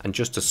and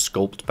just to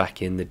sculpt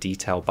back in the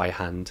detail by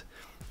hand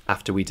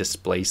after we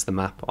displace the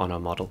map on our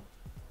model.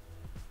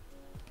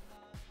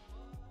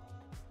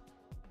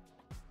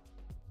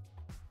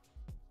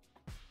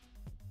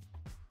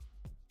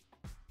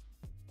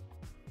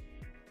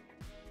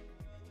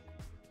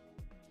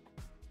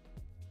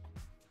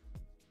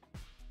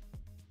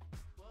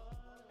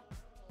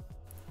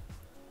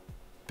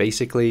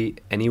 Basically,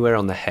 anywhere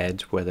on the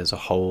head where there's a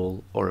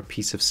hole or a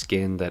piece of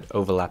skin that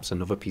overlaps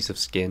another piece of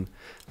skin,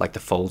 like the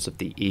folds of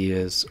the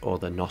ears or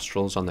the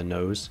nostrils on the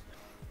nose,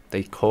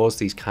 they cause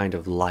these kind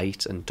of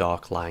light and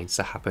dark lines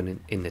to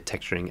happen in the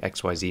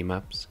TexturingXYZ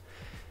maps.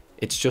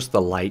 It's just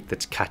the light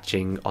that's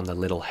catching on the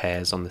little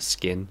hairs on the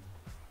skin,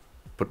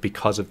 but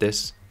because of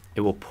this,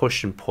 it will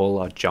push and pull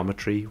our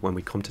geometry when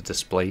we come to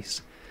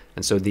displace,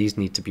 and so these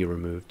need to be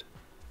removed.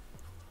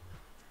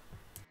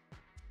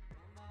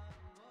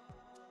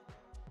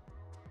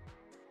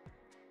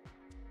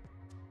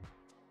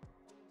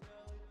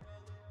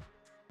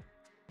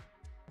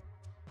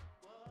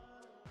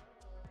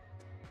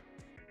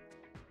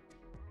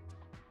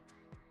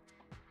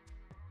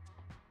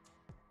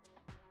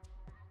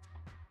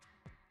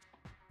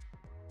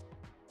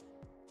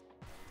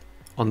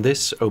 On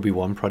this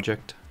Obi-Wan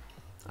project,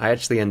 I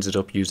actually ended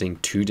up using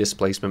 2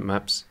 displacement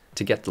maps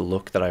to get the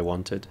look that I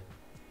wanted.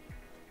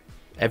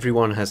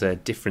 Everyone has a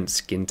different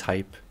skin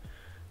type,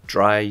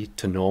 dry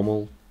to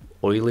normal,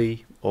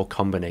 oily, or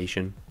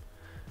combination.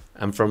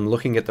 And from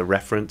looking at the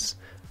reference,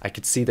 I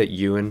could see that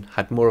Ewan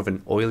had more of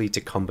an oily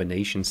to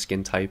combination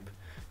skin type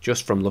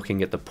just from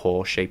looking at the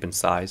pore shape and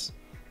size,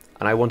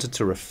 and I wanted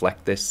to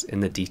reflect this in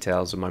the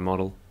details of my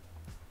model.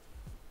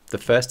 The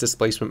first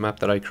displacement map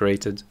that I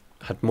created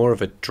had more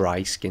of a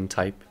dry skin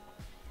type,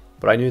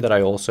 but I knew that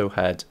I also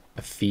had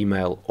a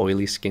female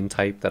oily skin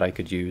type that I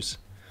could use.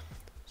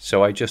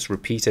 So I just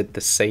repeated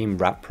the same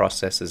wrap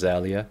process as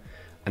earlier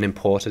and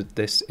imported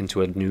this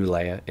into a new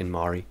layer in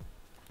Mari.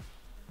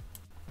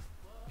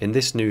 In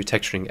this new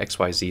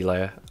TexturingXYZ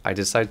layer, I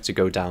decided to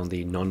go down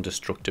the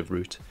non-destructive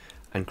route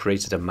and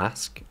created a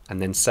mask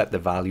and then set the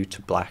value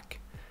to black.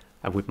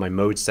 And with my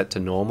mode set to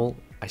normal,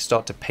 I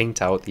start to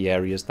paint out the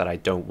areas that I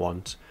don't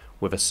want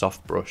with a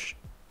soft brush.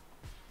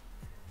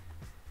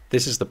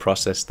 This is the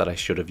process that I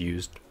should have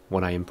used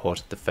when I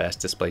imported the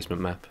first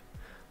displacement map,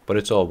 but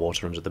it's all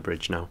water under the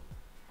bridge now.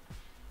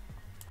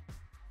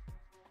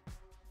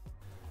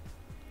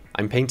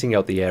 I'm painting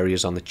out the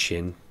areas on the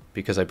chin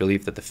because I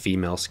believe that the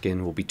female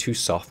skin will be too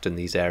soft in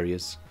these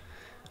areas.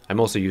 I'm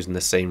also using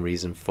the same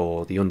reason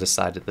for the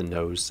underside of the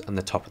nose and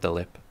the top of the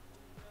lip.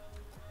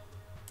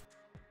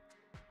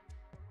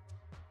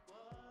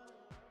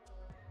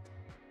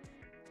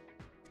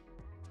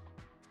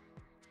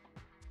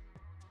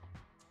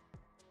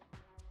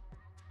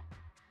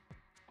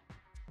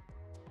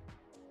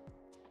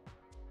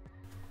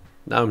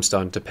 Now I'm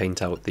starting to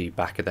paint out the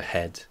back of the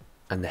head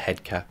and the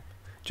head cap,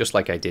 just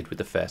like I did with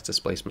the first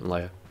displacement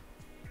layer.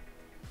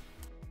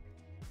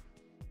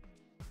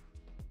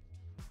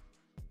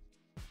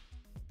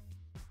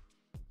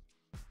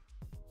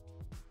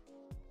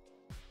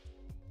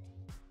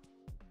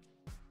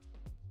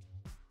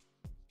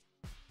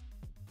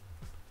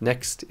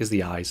 Next is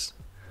the eyes.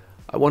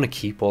 I want to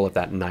keep all of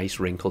that nice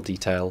wrinkle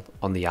detail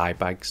on the eye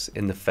bags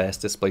in the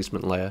first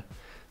displacement layer,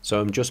 so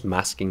I'm just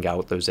masking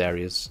out those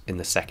areas in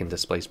the second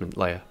displacement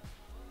layer.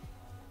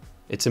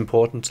 It's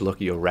important to look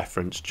at your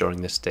reference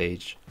during this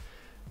stage.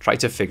 Try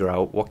to figure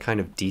out what kind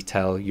of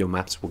detail your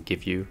maps will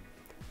give you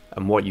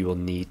and what you will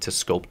need to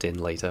sculpt in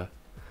later.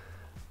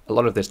 A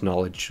lot of this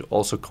knowledge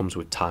also comes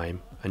with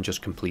time and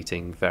just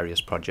completing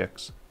various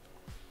projects.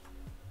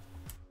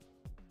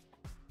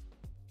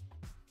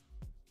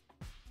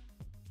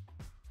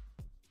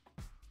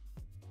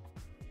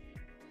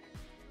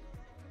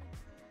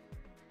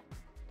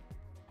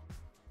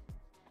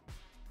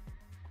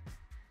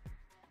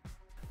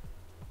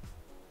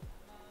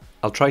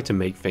 I'll try to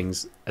make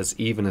things as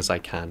even as I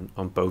can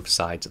on both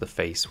sides of the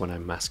face when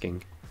I'm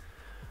masking,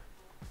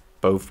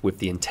 both with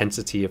the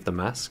intensity of the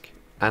mask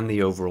and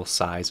the overall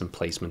size and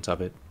placement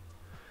of it.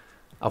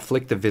 I'll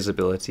flick the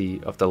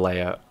visibility of the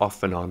layer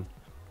off and on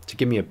to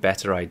give me a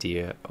better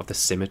idea of the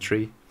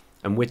symmetry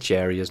and which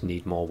areas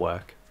need more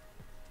work.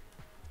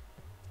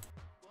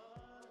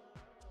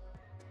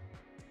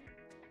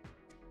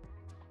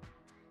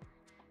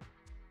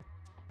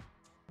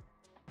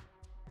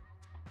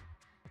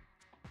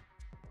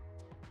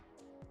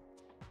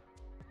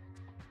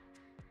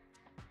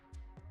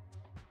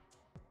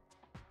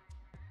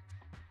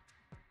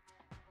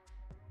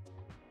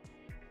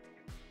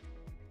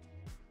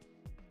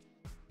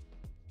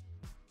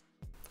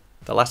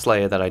 The last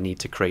layer that I need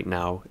to create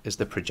now is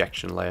the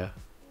projection layer.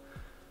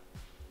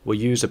 We'll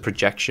use a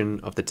projection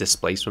of the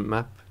displacement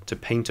map to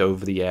paint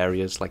over the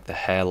areas like the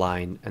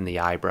hairline and the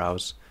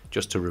eyebrows,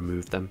 just to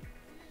remove them.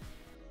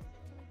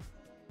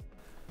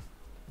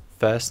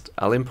 First,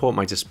 I'll import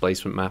my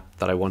displacement map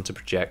that I want to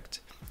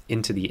project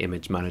into the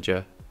image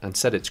manager and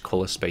set its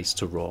color space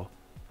to raw.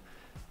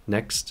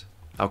 Next,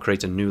 I'll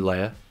create a new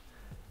layer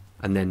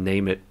and then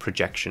name it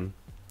projection,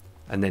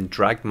 and then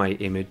drag my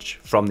image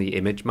from the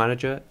image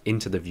manager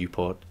into the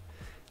viewport.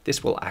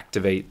 This will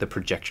activate the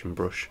projection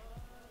brush.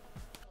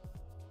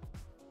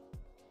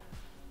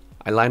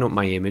 I line up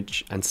my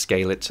image and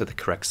scale it to the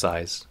correct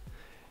size,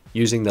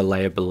 using the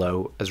layer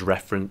below as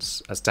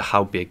reference as to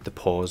how big the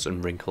pores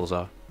and wrinkles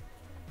are.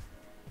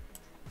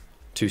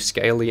 To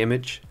scale the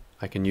image,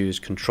 I can use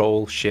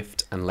Ctrl,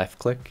 Shift and left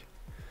click.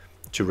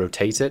 To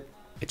rotate it,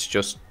 it's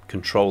just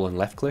Ctrl and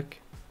left click.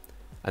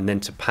 And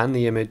then to pan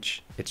the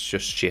image, it's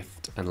just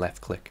Shift and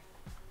left click.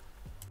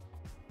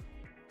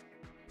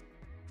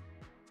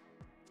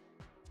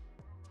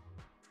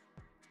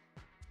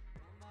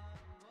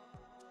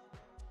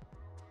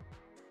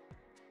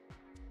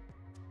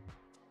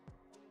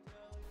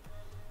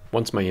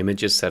 Once my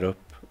image is set up,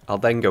 I'll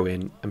then go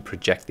in and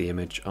project the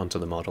image onto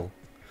the model.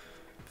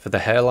 For the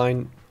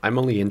hairline, I'm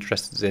only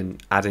interested in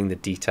adding the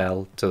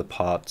detail to the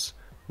parts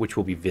which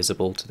will be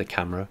visible to the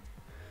camera.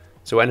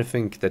 So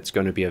anything that's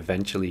going to be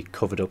eventually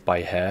covered up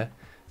by hair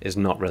is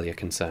not really a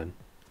concern.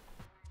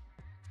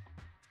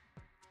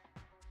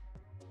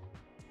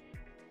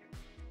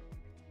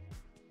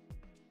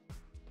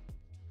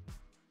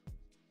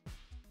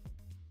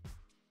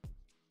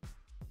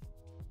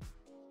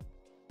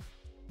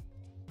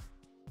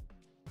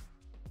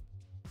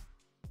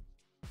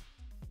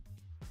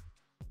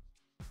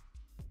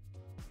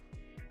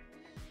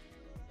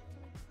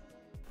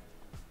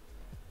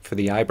 For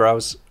the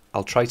eyebrows,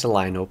 I'll try to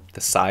line up the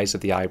size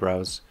of the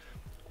eyebrows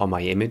on my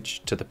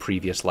image to the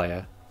previous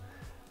layer,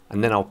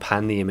 and then I'll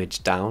pan the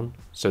image down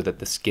so that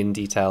the skin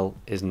detail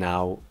is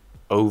now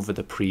over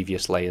the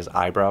previous layer's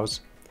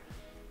eyebrows.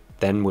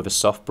 Then with a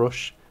soft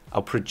brush,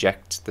 I'll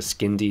project the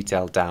skin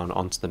detail down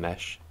onto the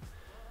mesh,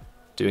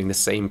 doing the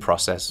same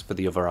process for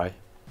the other eye.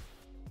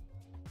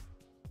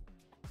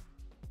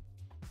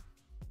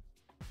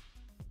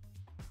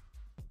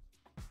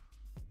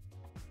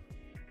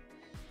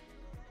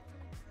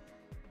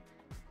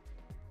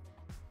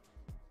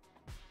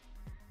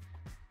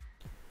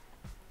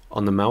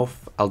 On the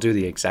mouth, I'll do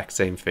the exact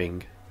same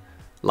thing,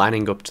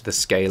 lining up to the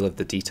scale of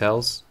the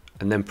details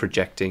and then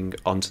projecting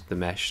onto the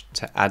mesh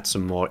to add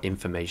some more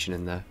information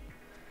in there.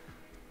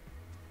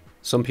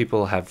 Some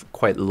people have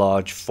quite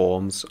large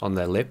forms on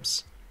their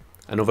lips,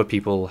 and other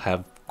people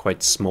have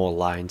quite small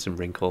lines and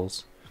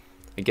wrinkles.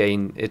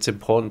 Again, it's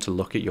important to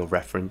look at your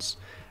reference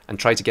and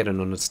try to get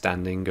an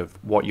understanding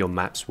of what your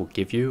maps will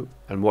give you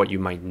and what you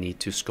might need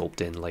to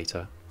sculpt in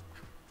later.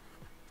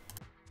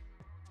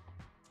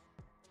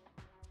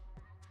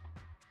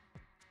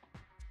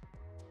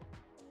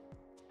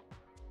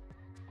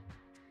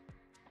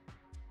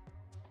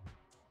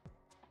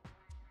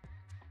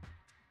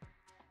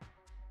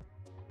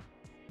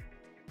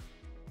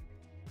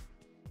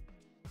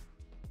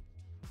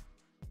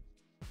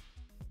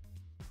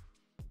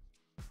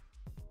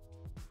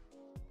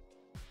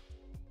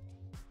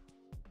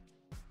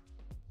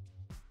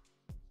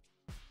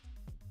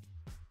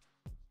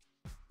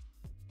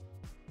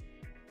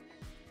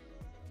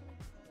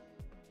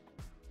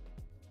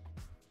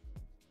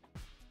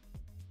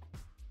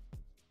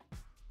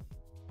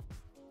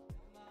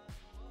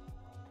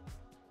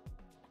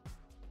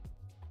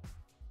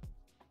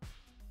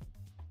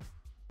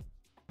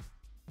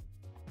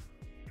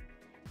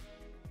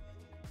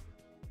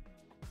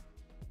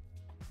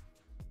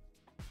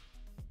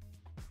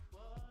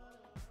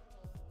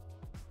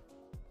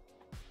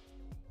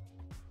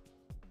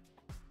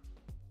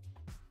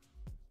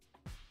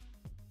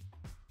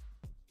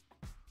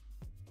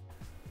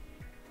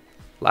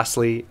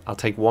 Lastly, I'll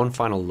take one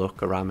final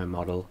look around my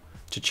model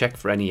to check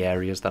for any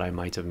areas that I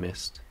might have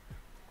missed,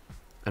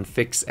 and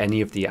fix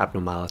any of the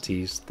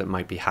abnormalities that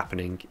might be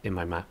happening in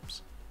my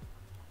maps.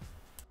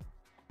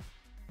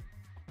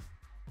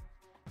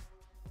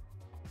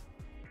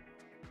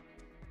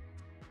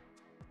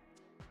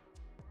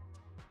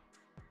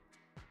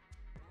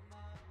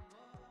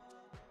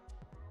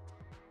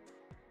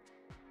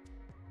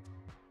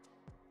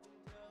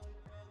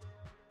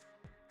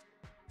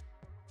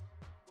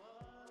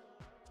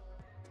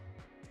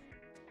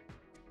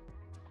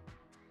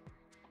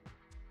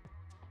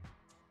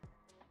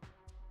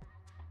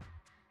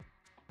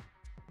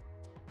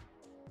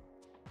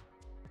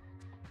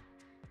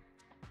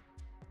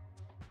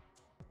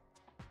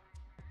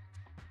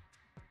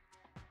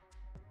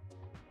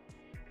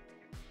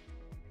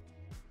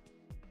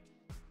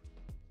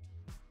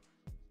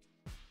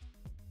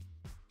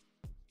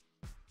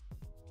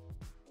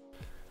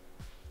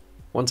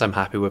 Once I'm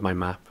happy with my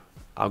map,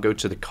 I'll go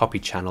to the copy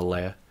channel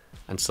layer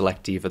and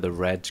select either the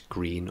red,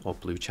 green or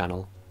blue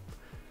channel.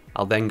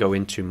 I'll then go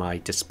into my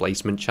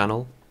displacement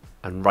channel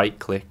and right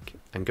click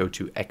and go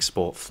to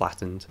export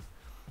flattened.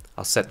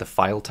 I'll set the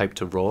file type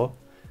to raw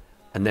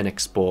and then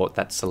export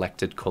that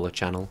selected color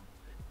channel.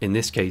 In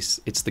this case,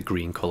 it's the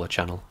green color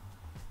channel.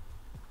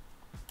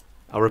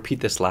 I'll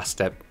repeat this last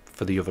step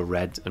for the other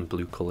red and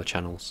blue color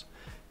channels,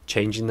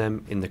 changing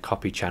them in the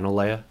copy channel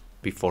layer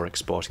before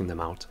exporting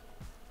them out.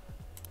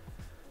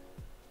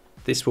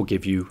 This will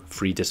give you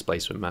 3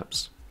 displacement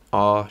maps,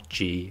 R,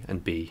 G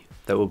and B,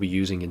 that we'll be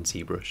using in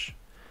ZBrush.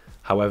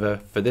 However,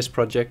 for this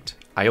project,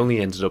 I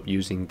only ended up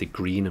using the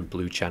green and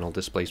blue channel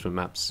displacement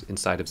maps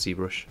inside of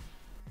ZBrush.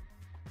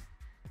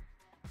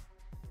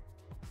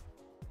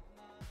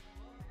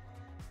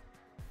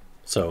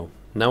 So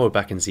now we're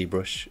back in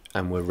ZBrush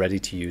and we're ready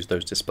to use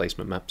those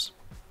displacement maps.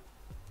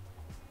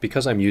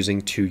 Because I'm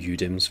using 2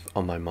 UDIMs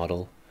on my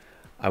model,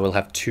 I will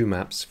have 2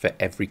 maps for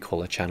every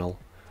color channel,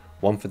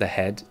 one for the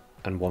head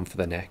and one for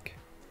the neck.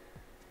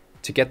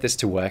 To get this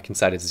to work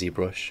inside of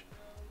ZBrush,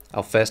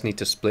 I'll first need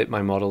to split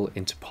my model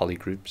into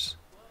polygroups.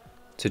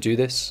 To do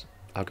this,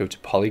 I'll go to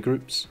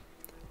polygroups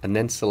and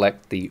then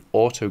select the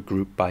auto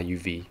group by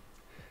UV.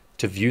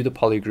 To view the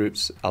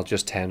polygroups, I'll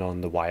just turn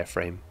on the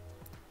wireframe.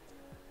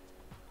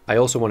 I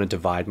also want to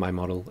divide my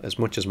model as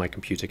much as my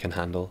computer can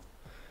handle.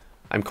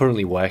 I'm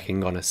currently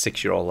working on a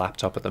 6-year-old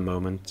laptop at the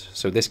moment,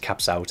 so this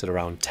caps out at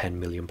around 10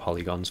 million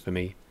polygons for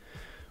me.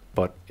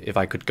 But if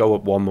I could go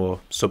up one more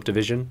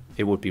subdivision,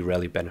 it would be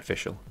really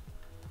beneficial.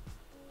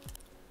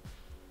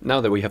 Now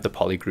that we have the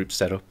polygroup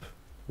set up,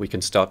 we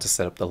can start to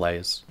set up the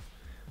layers.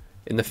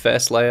 In the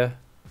first layer,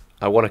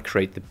 I want to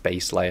create the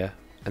base layer,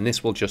 and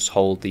this will just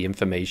hold the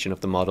information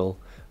of the model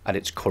at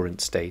its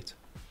current state.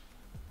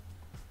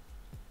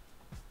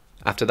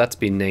 After that's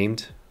been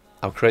named,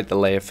 I'll create the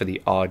layer for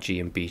the R, G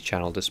and B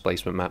channel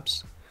displacement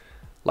maps.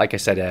 Like I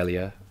said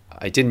earlier,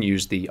 I didn't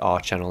use the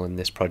R channel in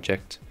this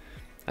project,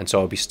 and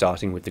so I'll be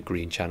starting with the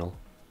green channel.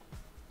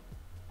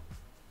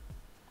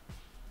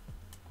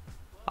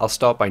 I'll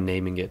start by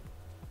naming it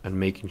and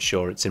making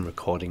sure it's in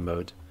recording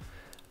mode,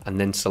 and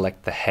then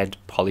select the head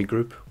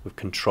polygroup with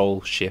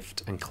Ctrl,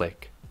 Shift and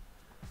click.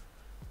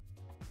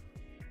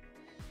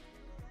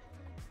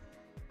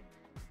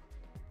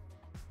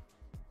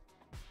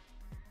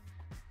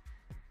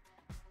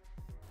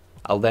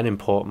 I'll then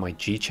import my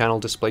G-channel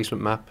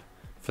displacement map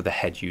for the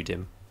head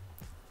UDIM.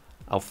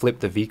 I'll flip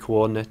the V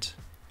coordinate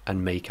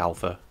and make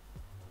alpha.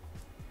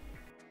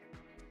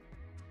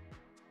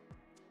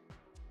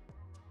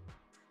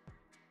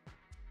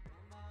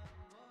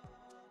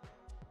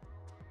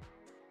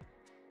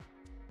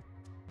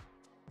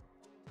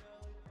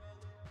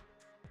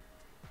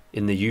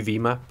 In the UV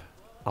map,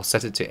 I'll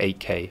set it to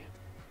 8K.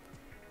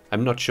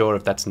 I'm not sure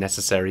if that's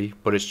necessary,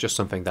 but it's just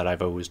something that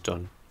I've always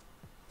done.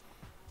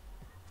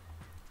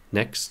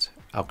 Next,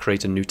 I'll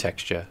create a new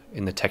texture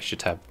in the Texture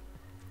tab.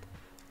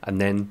 And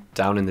then,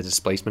 down in the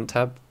Displacement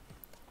tab,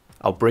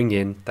 I'll bring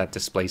in that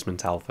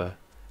displacement alpha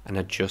and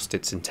adjust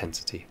its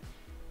intensity.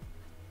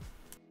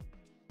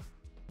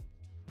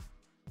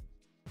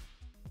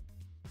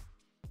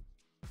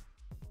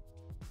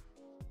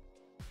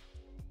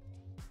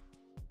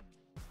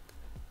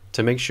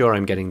 To make sure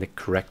I'm getting the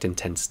correct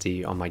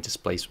intensity on my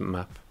displacement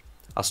map,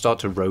 I'll start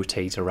to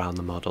rotate around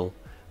the model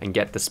and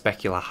get the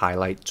specular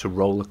highlight to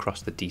roll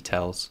across the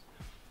details.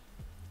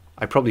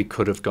 I probably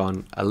could have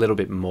gone a little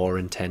bit more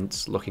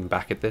intense looking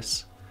back at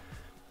this,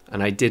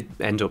 and I did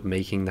end up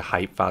making the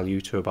height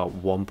value to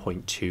about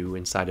 1.2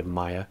 inside of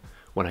Maya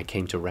when I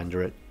came to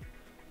render it.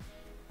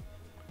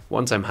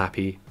 Once I'm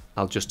happy,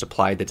 I'll just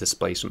apply the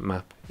displacement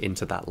map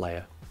into that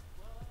layer.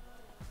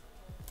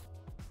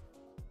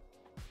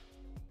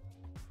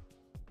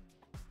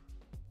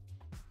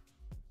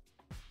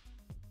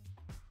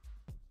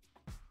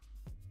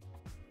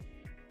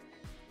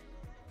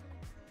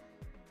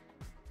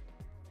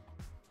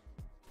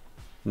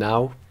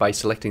 Now, by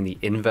selecting the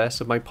inverse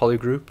of my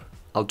polygroup,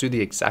 I'll do the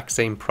exact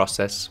same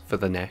process for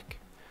the neck.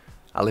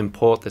 I'll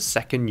import the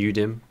second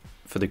UDIM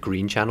for the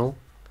green channel,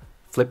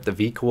 flip the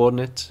V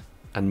coordinate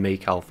and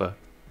make alpha.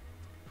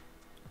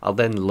 I'll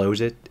then load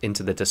it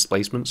into the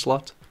displacement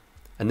slot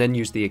and then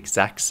use the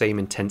exact same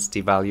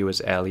intensity value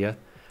as earlier,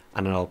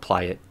 and I'll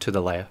apply it to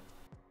the layer.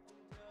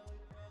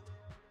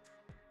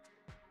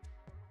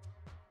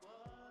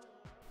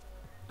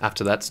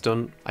 After that's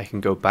done, I can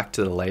go back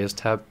to the Layers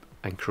tab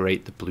and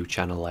create the blue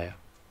channel layer.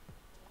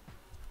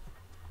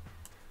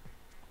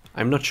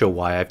 I'm not sure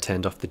why I've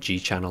turned off the G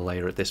channel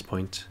layer at this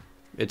point.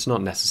 It's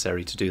not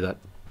necessary to do that.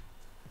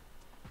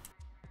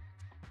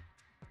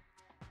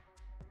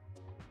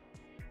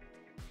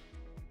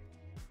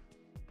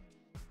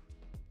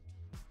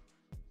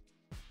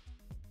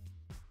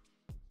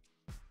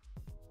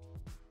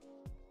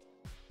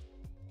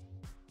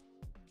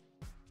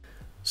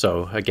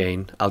 So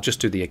again, I'll just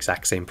do the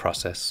exact same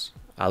process.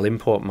 I'll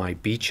import my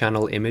B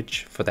channel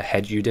image for the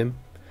head UDIM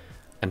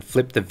and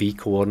flip the V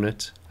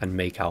coordinate and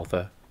make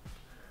alpha.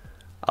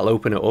 I'll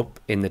open it up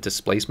in the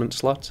displacement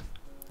slot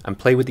and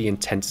play with the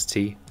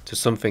intensity to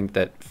something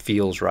that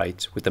feels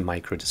right with the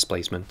micro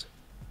displacement.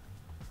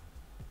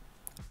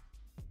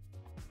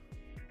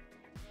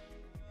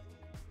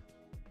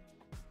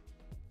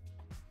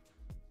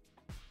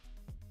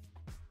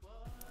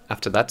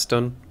 After that's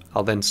done,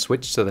 I'll then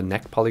switch to the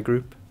neck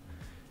polygroup,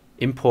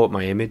 import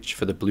my image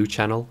for the blue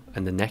channel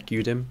and the neck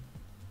UDIM,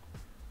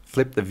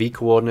 flip the V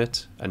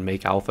coordinate and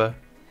make alpha,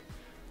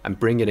 and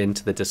bring it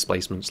into the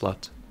displacement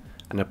slot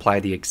and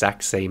apply the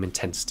exact same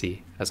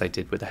intensity as I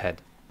did with the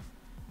head.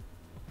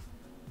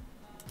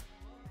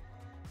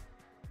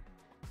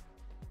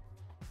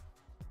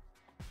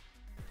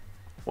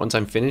 Once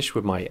I'm finished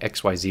with my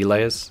XYZ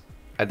layers,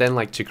 I then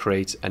like to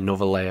create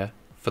another layer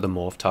for the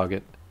morph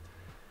target.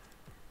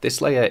 This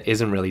layer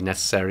isn't really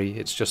necessary,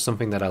 it's just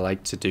something that I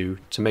like to do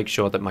to make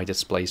sure that my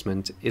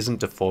displacement isn't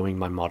deforming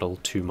my model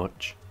too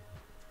much.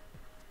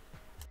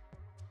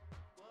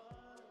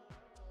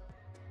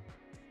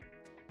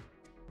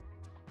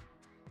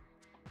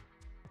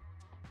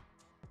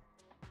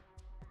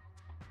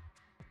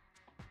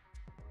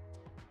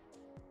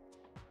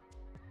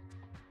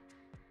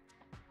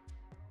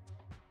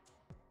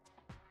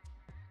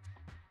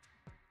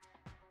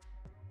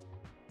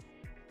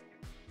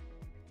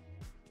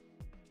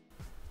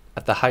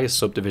 At the highest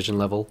subdivision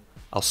level,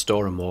 I'll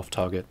store a morph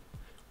target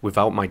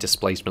without my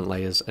displacement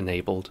layers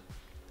enabled.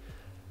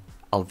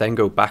 I'll then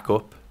go back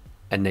up,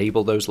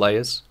 enable those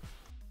layers,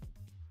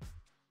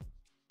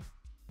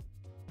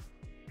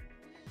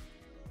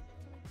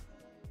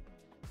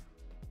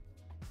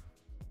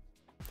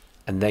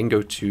 and then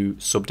go to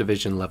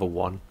subdivision level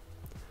 1.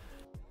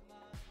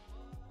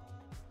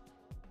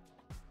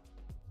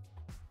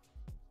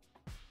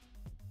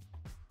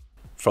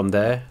 From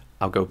there,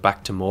 I'll go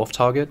back to morph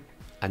target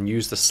and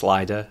use the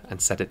slider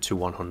and set it to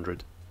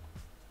 100.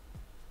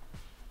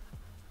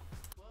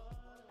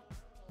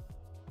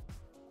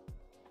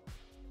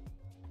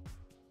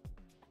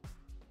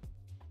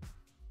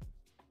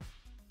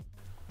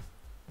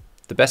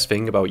 The best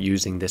thing about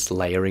using this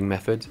layering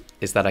method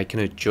is that I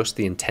can adjust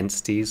the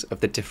intensities of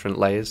the different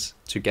layers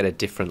to get a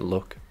different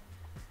look.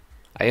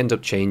 I end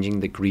up changing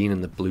the green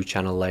and the blue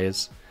channel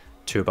layers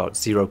to about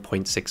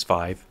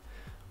 0.65,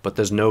 but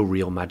there's no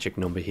real magic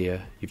number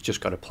here, you've just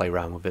got to play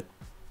around with it.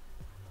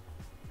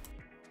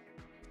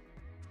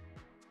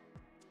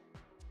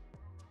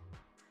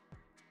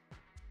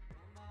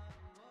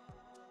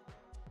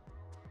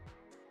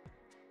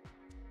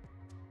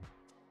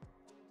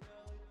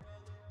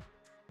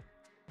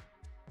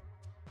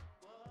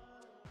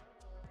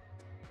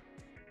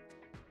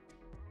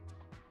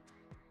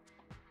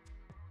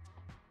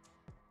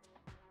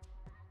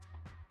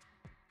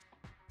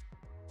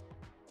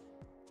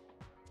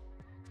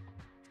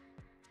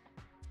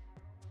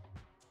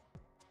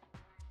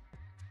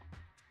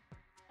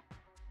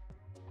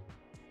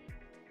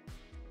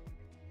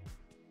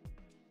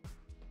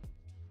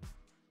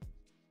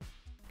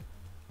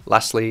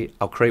 Lastly,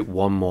 I'll create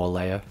one more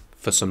layer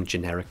for some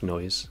generic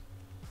noise.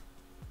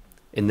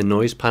 In the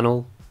noise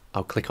panel,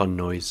 I'll click on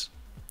noise.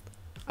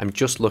 I'm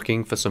just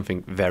looking for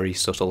something very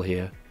subtle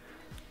here.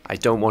 I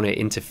don't want to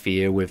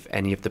interfere with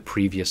any of the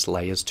previous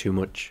layers too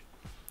much.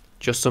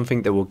 Just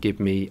something that will give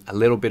me a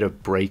little bit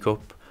of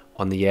breakup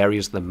on the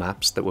areas of the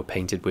maps that were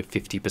painted with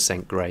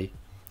 50% grey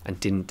and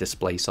didn't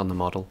displace on the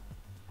model.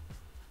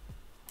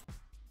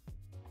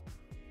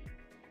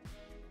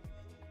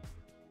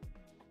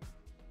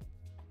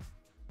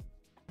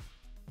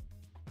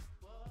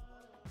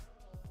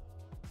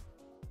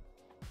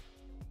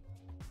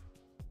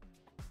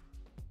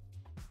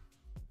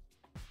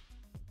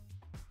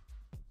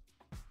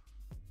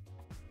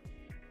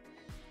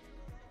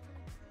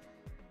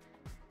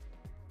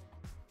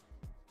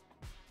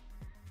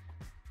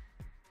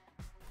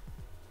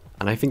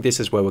 And I think this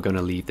is where we're going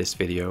to leave this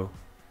video.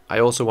 I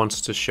also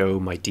wanted to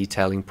show my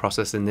detailing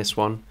process in this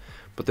one,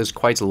 but there's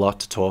quite a lot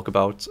to talk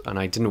about and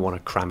I didn't want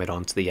to cram it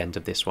on to the end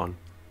of this one.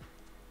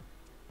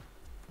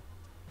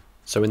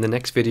 So in the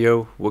next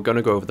video, we're going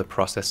to go over the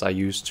process I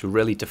use to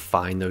really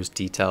define those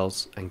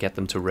details and get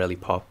them to really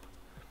pop,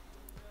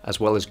 as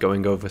well as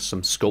going over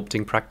some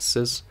sculpting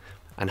practices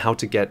and how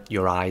to get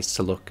your eyes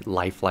to look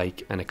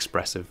lifelike and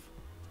expressive.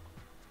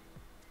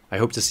 I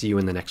hope to see you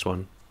in the next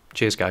one.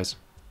 Cheers guys.